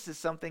face is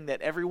something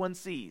that everyone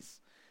sees.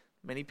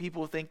 Many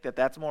people think that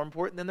that's more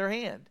important than their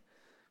hand.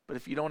 But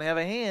if you don't have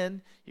a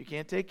hand, you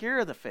can't take care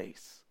of the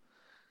face.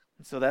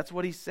 And so that's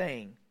what he's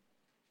saying.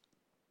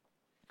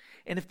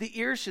 And if the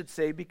ear should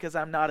say, because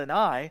I'm not an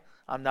eye,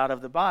 I'm not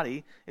of the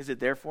body, is it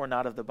therefore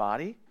not of the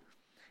body?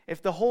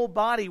 If the whole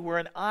body were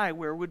an eye,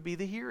 where would be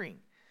the hearing?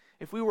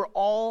 If we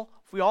all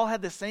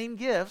had the same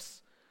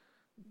gifts,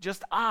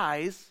 just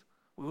eyes,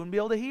 we wouldn't be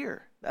able to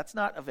hear. That's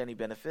not of any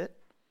benefit.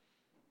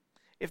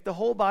 If the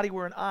whole body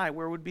were an eye,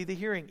 where would be the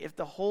hearing? If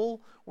the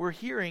whole were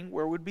hearing,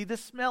 where would be the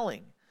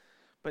smelling?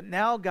 But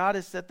now God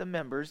has set the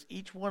members,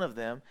 each one of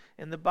them,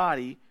 in the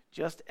body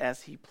just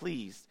as he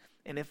pleased.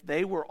 And if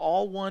they were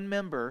all one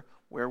member,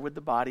 where would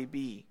the body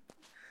be?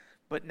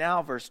 But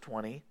now, verse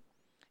 20,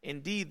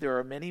 indeed there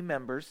are many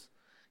members,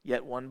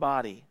 yet one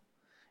body.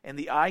 And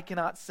the eye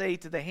cannot say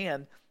to the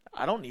hand,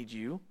 I don't need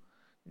you,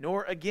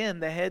 nor again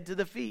the head to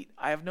the feet,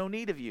 I have no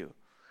need of you.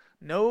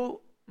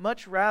 No,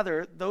 much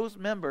rather those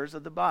members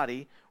of the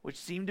body which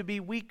seem to be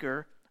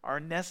weaker are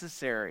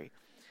necessary.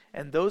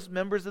 And those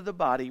members of the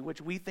body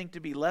which we think to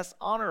be less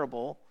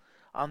honorable,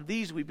 on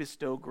these we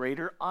bestow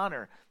greater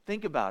honor.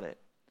 Think about it.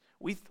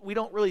 We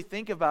don't really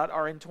think about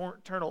our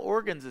internal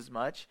organs as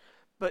much,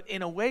 but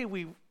in a way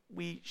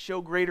we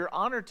show greater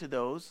honor to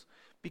those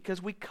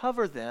because we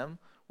cover them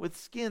with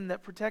skin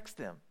that protects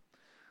them.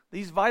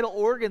 These vital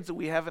organs that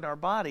we have in our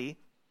body,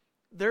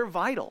 they're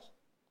vital.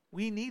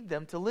 We need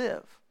them to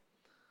live.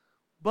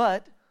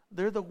 But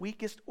they're the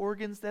weakest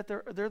organs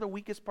they're the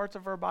weakest parts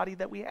of our body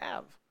that we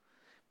have.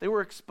 If they were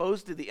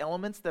exposed to the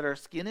elements that our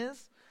skin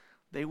is,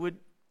 they would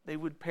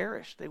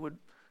perish. They would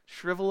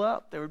shrivel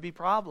up. There would be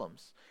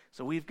problems.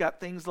 So we've got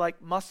things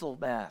like muscle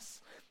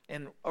mass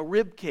and a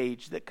rib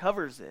cage that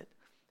covers it.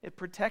 It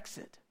protects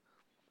it.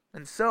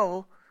 And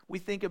so we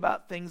think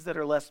about things that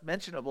are less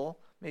mentionable,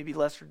 maybe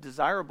less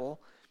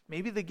desirable.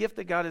 Maybe the gift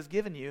that God has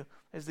given you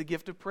is the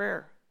gift of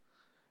prayer.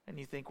 And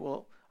you think,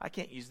 well, I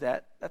can't use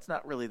that. That's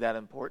not really that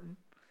important.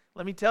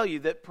 Let me tell you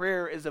that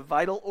prayer is a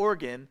vital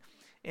organ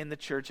in the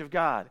church of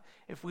God.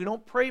 If we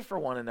don't pray for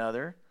one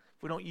another,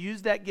 if we don't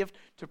use that gift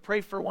to pray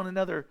for one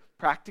another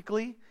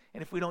practically,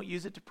 and if we don't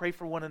use it to pray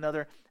for one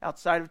another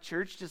outside of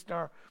church, just in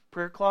our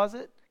prayer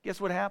closet, guess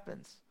what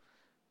happens?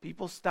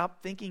 People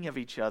stop thinking of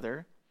each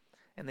other,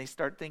 and they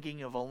start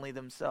thinking of only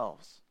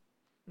themselves.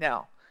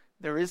 Now,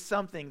 there is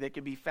something that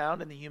can be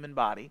found in the human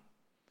body.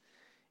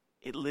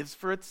 It lives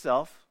for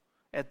itself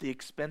at the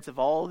expense of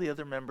all the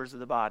other members of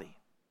the body.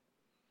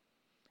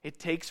 It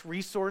takes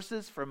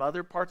resources from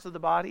other parts of the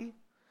body,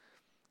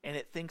 and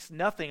it thinks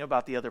nothing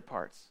about the other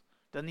parts.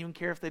 Doesn't even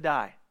care if they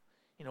die.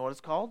 You know what it's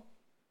called?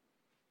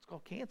 It's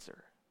called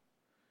cancer.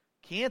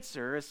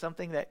 Cancer is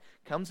something that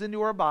comes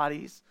into our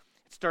bodies.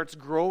 It starts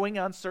growing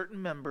on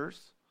certain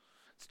members.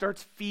 It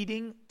starts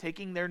feeding,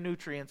 taking their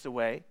nutrients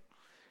away.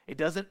 It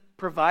doesn't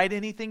provide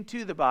anything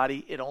to the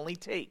body. It only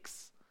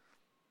takes.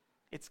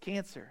 It's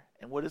cancer.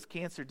 And what does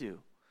cancer do?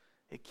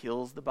 It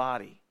kills the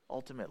body,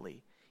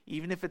 ultimately.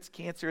 Even if it's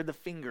cancer of the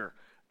finger,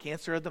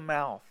 cancer of the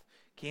mouth,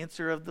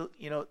 cancer of the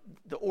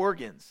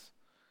organs.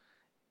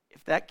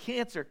 If that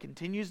cancer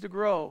continues to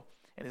grow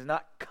and is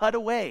not cut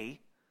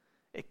away,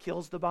 it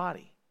kills the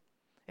body.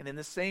 And in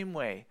the same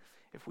way,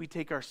 if we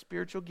take our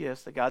spiritual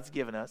gifts that God's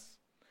given us,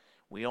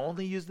 we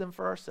only use them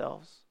for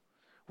ourselves,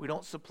 we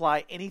don't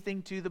supply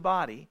anything to the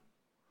body,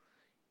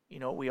 you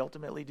know what we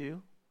ultimately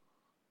do?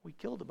 We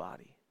kill the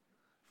body.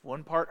 If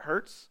one part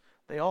hurts,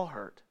 they all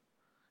hurt.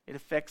 It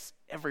affects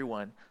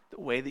everyone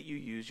the way that you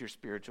use your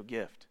spiritual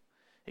gift.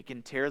 It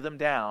can tear them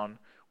down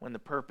when the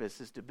purpose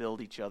is to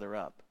build each other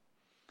up.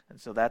 And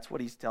so that's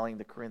what he's telling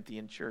the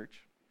Corinthian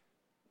church.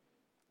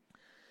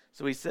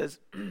 So he says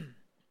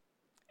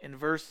in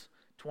verse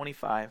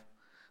 25,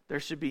 there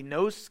should be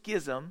no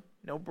schism,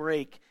 no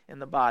break in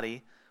the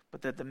body,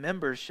 but that the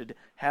members should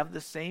have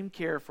the same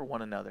care for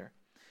one another.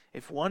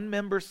 If one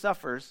member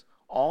suffers,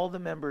 all the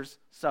members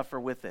suffer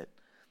with it.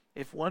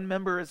 If one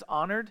member is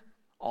honored,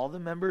 all the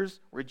members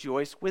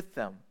rejoice with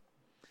them.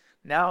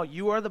 Now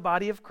you are the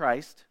body of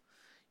Christ,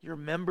 your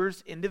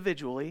members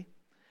individually,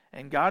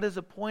 and God has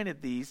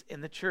appointed these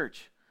in the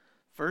church.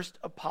 First,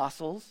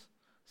 apostles.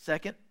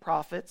 Second,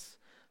 prophets.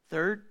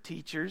 Third,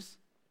 teachers.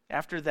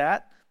 After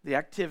that, the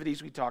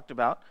activities we talked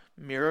about,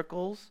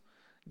 miracles,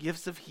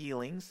 gifts of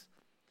healings,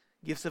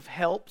 gifts of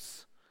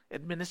helps,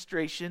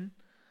 administration,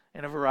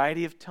 and a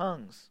variety of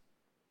tongues.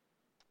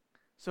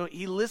 So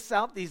he lists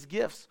out these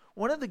gifts.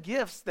 One of the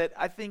gifts that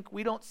I think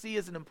we don't see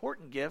as an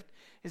important gift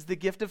is the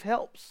gift of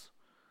helps.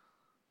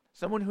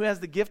 Someone who has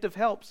the gift of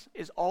helps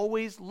is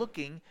always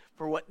looking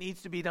for what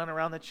needs to be done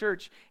around the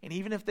church. And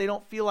even if they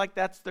don't feel like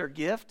that's their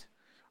gift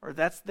or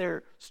that's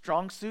their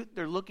strong suit,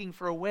 they're looking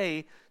for a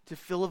way to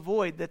fill a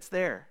void that's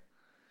there.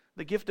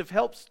 The gift of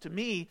helps, to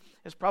me,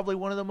 is probably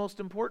one of the most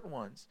important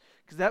ones,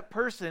 because that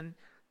person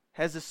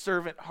has a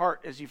servant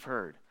heart, as you've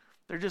heard.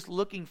 They're just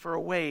looking for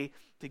a way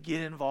to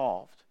get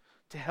involved,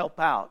 to help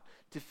out,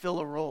 to fill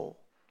a role.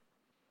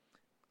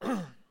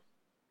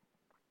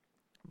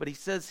 But he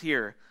says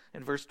here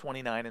in verse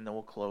 29, and then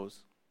we'll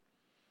close.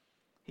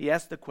 He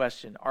asks the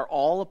question, are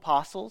all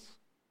apostles?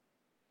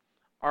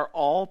 Are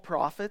all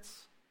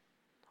prophets?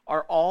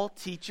 Are all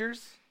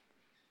teachers?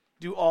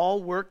 Do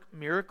all work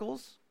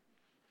miracles?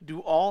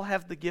 Do all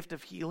have the gift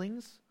of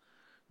healings?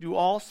 Do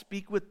all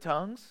speak with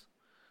tongues?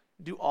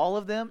 Do all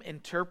of them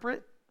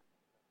interpret?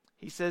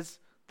 He says,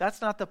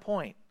 that's not the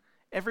point.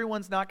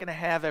 Everyone's not going to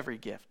have every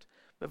gift.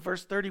 But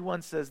verse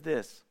 31 says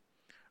this,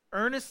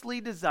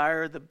 earnestly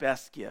desire the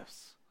best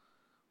gifts.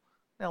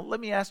 Now,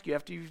 let me ask you,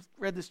 after you've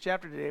read this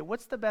chapter today,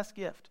 what's the best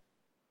gift?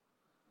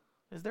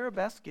 Is there a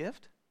best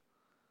gift?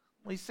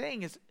 What he's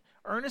saying is,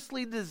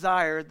 earnestly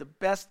desire the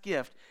best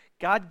gift.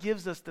 God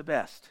gives us the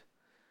best.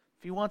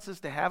 If he wants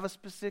us to have a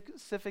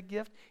specific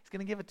gift, he's going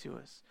to give it to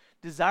us.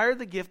 Desire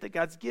the gift that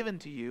God's given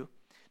to you.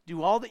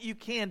 Do all that you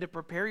can to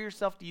prepare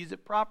yourself to use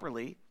it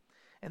properly,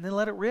 and then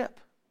let it rip.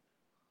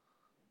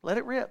 Let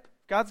it rip.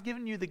 God's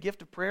given you the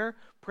gift of prayer.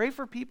 Pray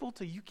for people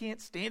till you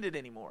can't stand it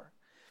anymore.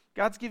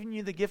 God's given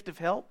you the gift of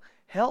help.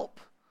 Help.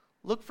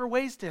 Look for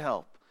ways to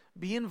help.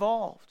 Be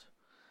involved.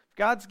 If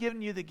God's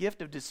given you the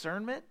gift of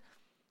discernment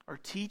or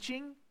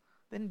teaching,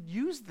 then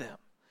use them.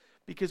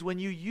 Because when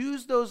you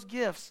use those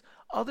gifts,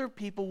 other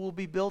people will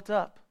be built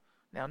up.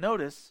 Now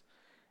notice,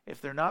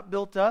 if they're not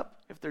built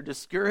up, if they're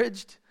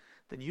discouraged,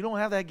 then you don't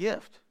have that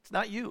gift. It's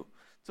not you.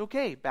 It's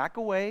okay. Back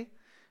away and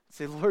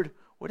say, Lord,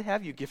 what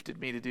have you gifted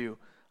me to do?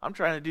 I'm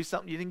trying to do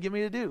something you didn't give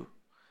me to do.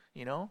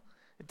 You know?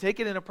 And take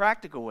it in a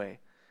practical way.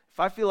 If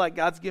I feel like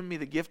God's given me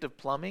the gift of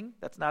plumbing,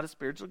 that's not a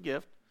spiritual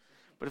gift.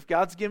 But if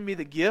God's given me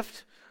the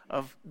gift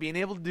of being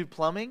able to do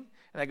plumbing,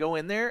 and I go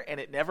in there and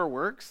it never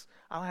works,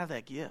 I don't have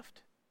that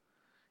gift.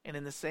 And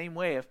in the same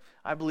way, if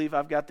I believe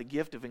I've got the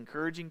gift of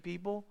encouraging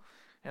people,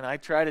 and I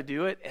try to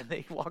do it, and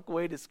they walk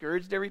away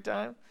discouraged every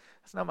time,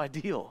 that's not my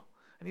deal.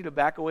 I need to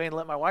back away and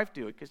let my wife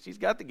do it, because she's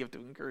got the gift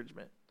of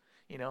encouragement.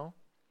 You know?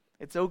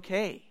 It's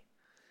okay.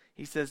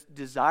 He says,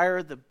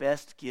 desire the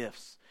best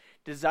gifts.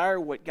 Desire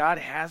what God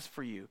has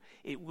for you.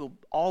 It will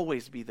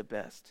always be the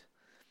best.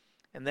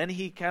 And then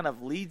he kind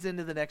of leads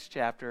into the next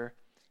chapter.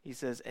 He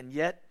says, and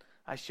yet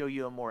I show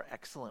you a more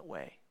excellent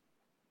way.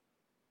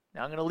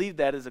 Now I'm going to leave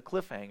that as a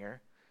cliffhanger,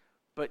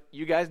 but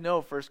you guys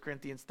know 1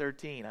 Corinthians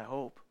 13, I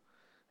hope.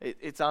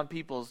 It's on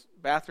people's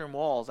bathroom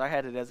walls. I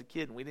had it as a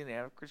kid, and we didn't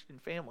have a Christian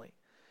family.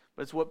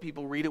 But it's what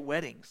people read at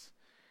weddings.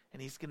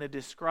 And he's going to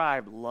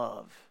describe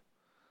love,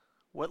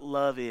 what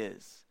love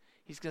is.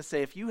 He's going to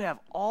say, if you have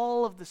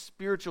all of the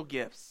spiritual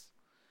gifts,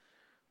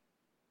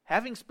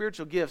 having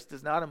spiritual gifts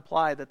does not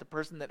imply that the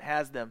person that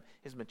has them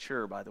is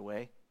mature, by the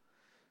way.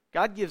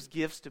 God gives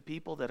gifts to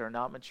people that are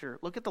not mature.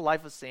 Look at the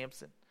life of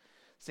Samson.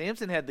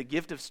 Samson had the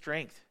gift of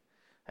strength.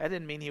 That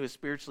didn't mean he was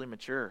spiritually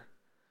mature.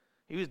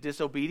 He was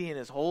disobedient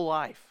his whole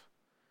life.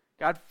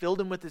 God filled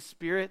him with his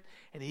Spirit,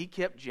 and he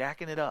kept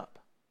jacking it up.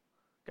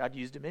 God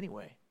used him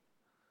anyway.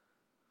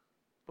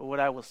 But what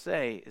I will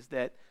say is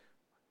that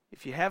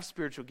if you have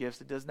spiritual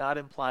gifts, it does not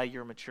imply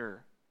you're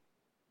mature.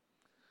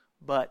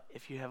 But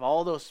if you have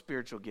all those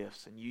spiritual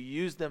gifts and you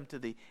use them to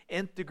the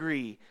nth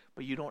degree,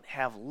 but you don't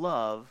have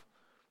love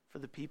for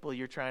the people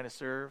you're trying to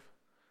serve,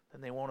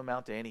 then they won't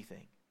amount to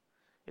anything.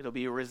 It'll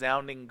be a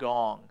resounding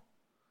gong.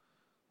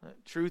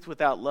 Truth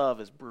without love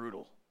is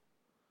brutal.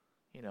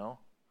 You know?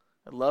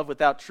 And love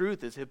without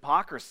truth is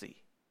hypocrisy.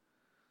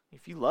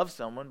 If you love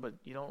someone, but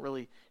you don't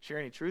really share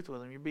any truth with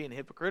them, you're being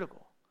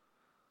hypocritical.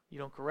 You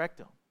don't correct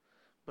them.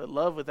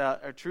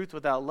 But truth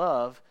without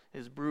love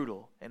is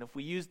brutal. And if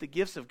we use the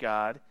gifts of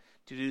God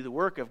to do the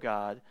work of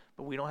God,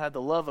 but we don't have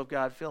the love of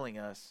God filling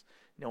us,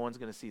 no one's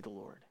going to see the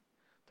Lord.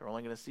 They're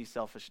only going to see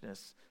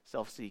selfishness,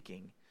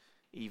 self-seeking,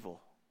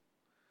 evil.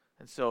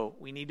 And so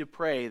we need to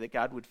pray that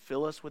God would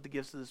fill us with the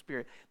gifts of the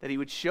Spirit, that he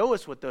would show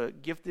us what the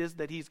gift is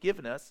that he's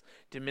given us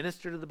to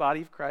minister to the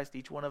body of Christ.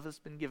 Each one of us has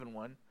been given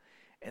one.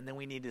 And then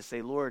we need to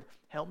say, Lord,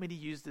 help me to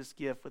use this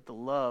gift with the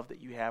love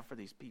that you have for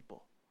these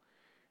people.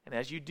 And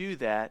as you do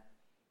that,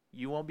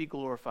 you won't be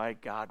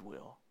glorified, God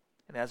will.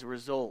 And as a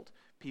result,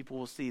 people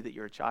will see that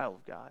you're a child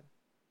of God.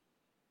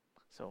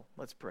 So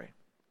let's pray.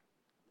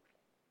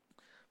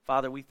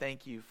 Father, we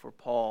thank you for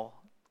Paul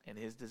and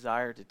his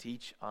desire to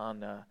teach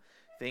on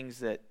things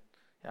that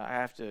I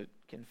have to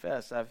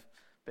confess I've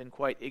been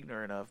quite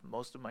ignorant of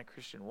most of my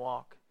Christian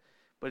walk.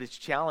 But it's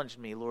challenged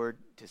me, Lord,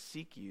 to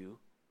seek you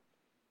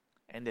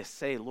and to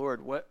say,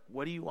 Lord,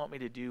 what do you want me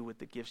to do with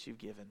the gifts you've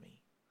given me?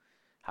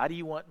 How do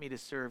you want me to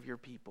serve your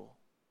people?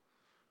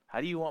 How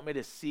do you want me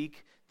to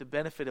seek the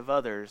benefit of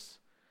others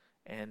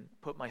and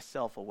put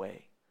myself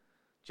away?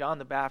 John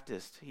the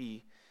Baptist,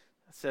 he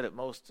said it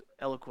most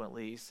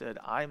eloquently. He said,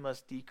 I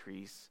must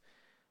decrease,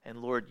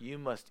 And Lord, you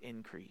must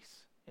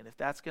increase. And if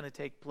that's going to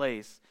take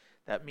place,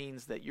 that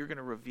means that you're going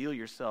to reveal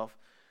yourself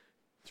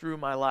through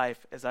my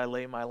life as I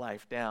lay my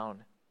life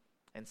down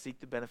and seek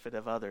the benefit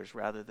of others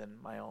rather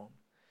than my own.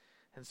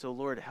 And so,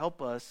 Lord,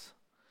 help us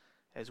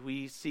as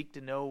we seek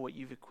to know what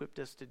you've equipped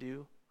us to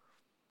do.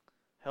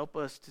 Help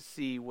us to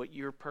see what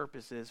your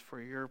purpose is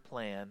for your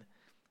plan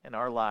in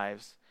our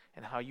lives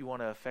and how you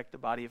want to affect the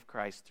body of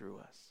Christ through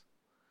us.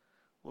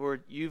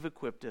 Lord, you've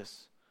equipped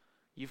us.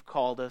 You've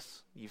called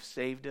us. You've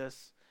saved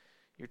us.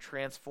 You're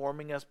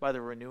transforming us by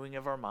the renewing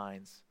of our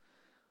minds.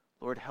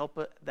 Lord, help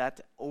that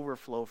to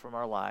overflow from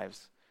our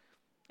lives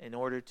in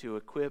order to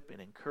equip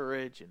and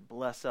encourage and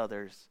bless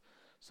others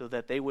so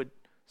that they would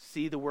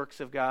see the works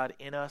of God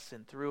in us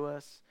and through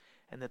us,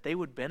 and that they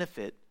would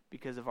benefit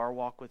because of our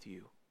walk with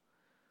you.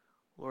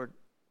 Lord,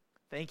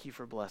 thank you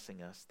for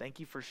blessing us. Thank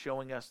you for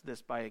showing us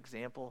this by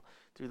example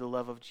through the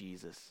love of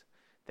Jesus.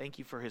 Thank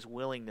you for his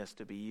willingness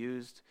to be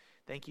used.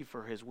 Thank you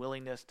for his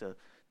willingness to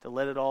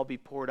let it all be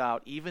poured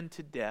out, even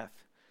to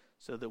death,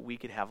 so that we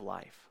could have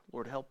life.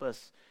 Lord, help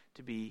us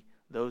to be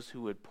those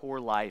who would pour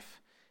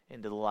life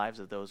into the lives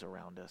of those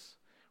around us.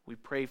 We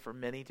pray for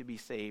many to be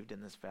saved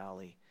in this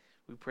valley.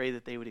 We pray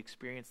that they would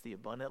experience the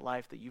abundant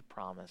life that you've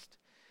promised.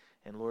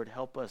 And Lord,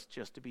 help us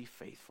just to be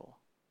faithful.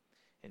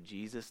 In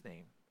Jesus'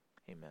 name,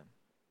 amen.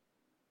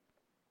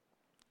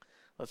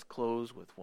 Let's close with one.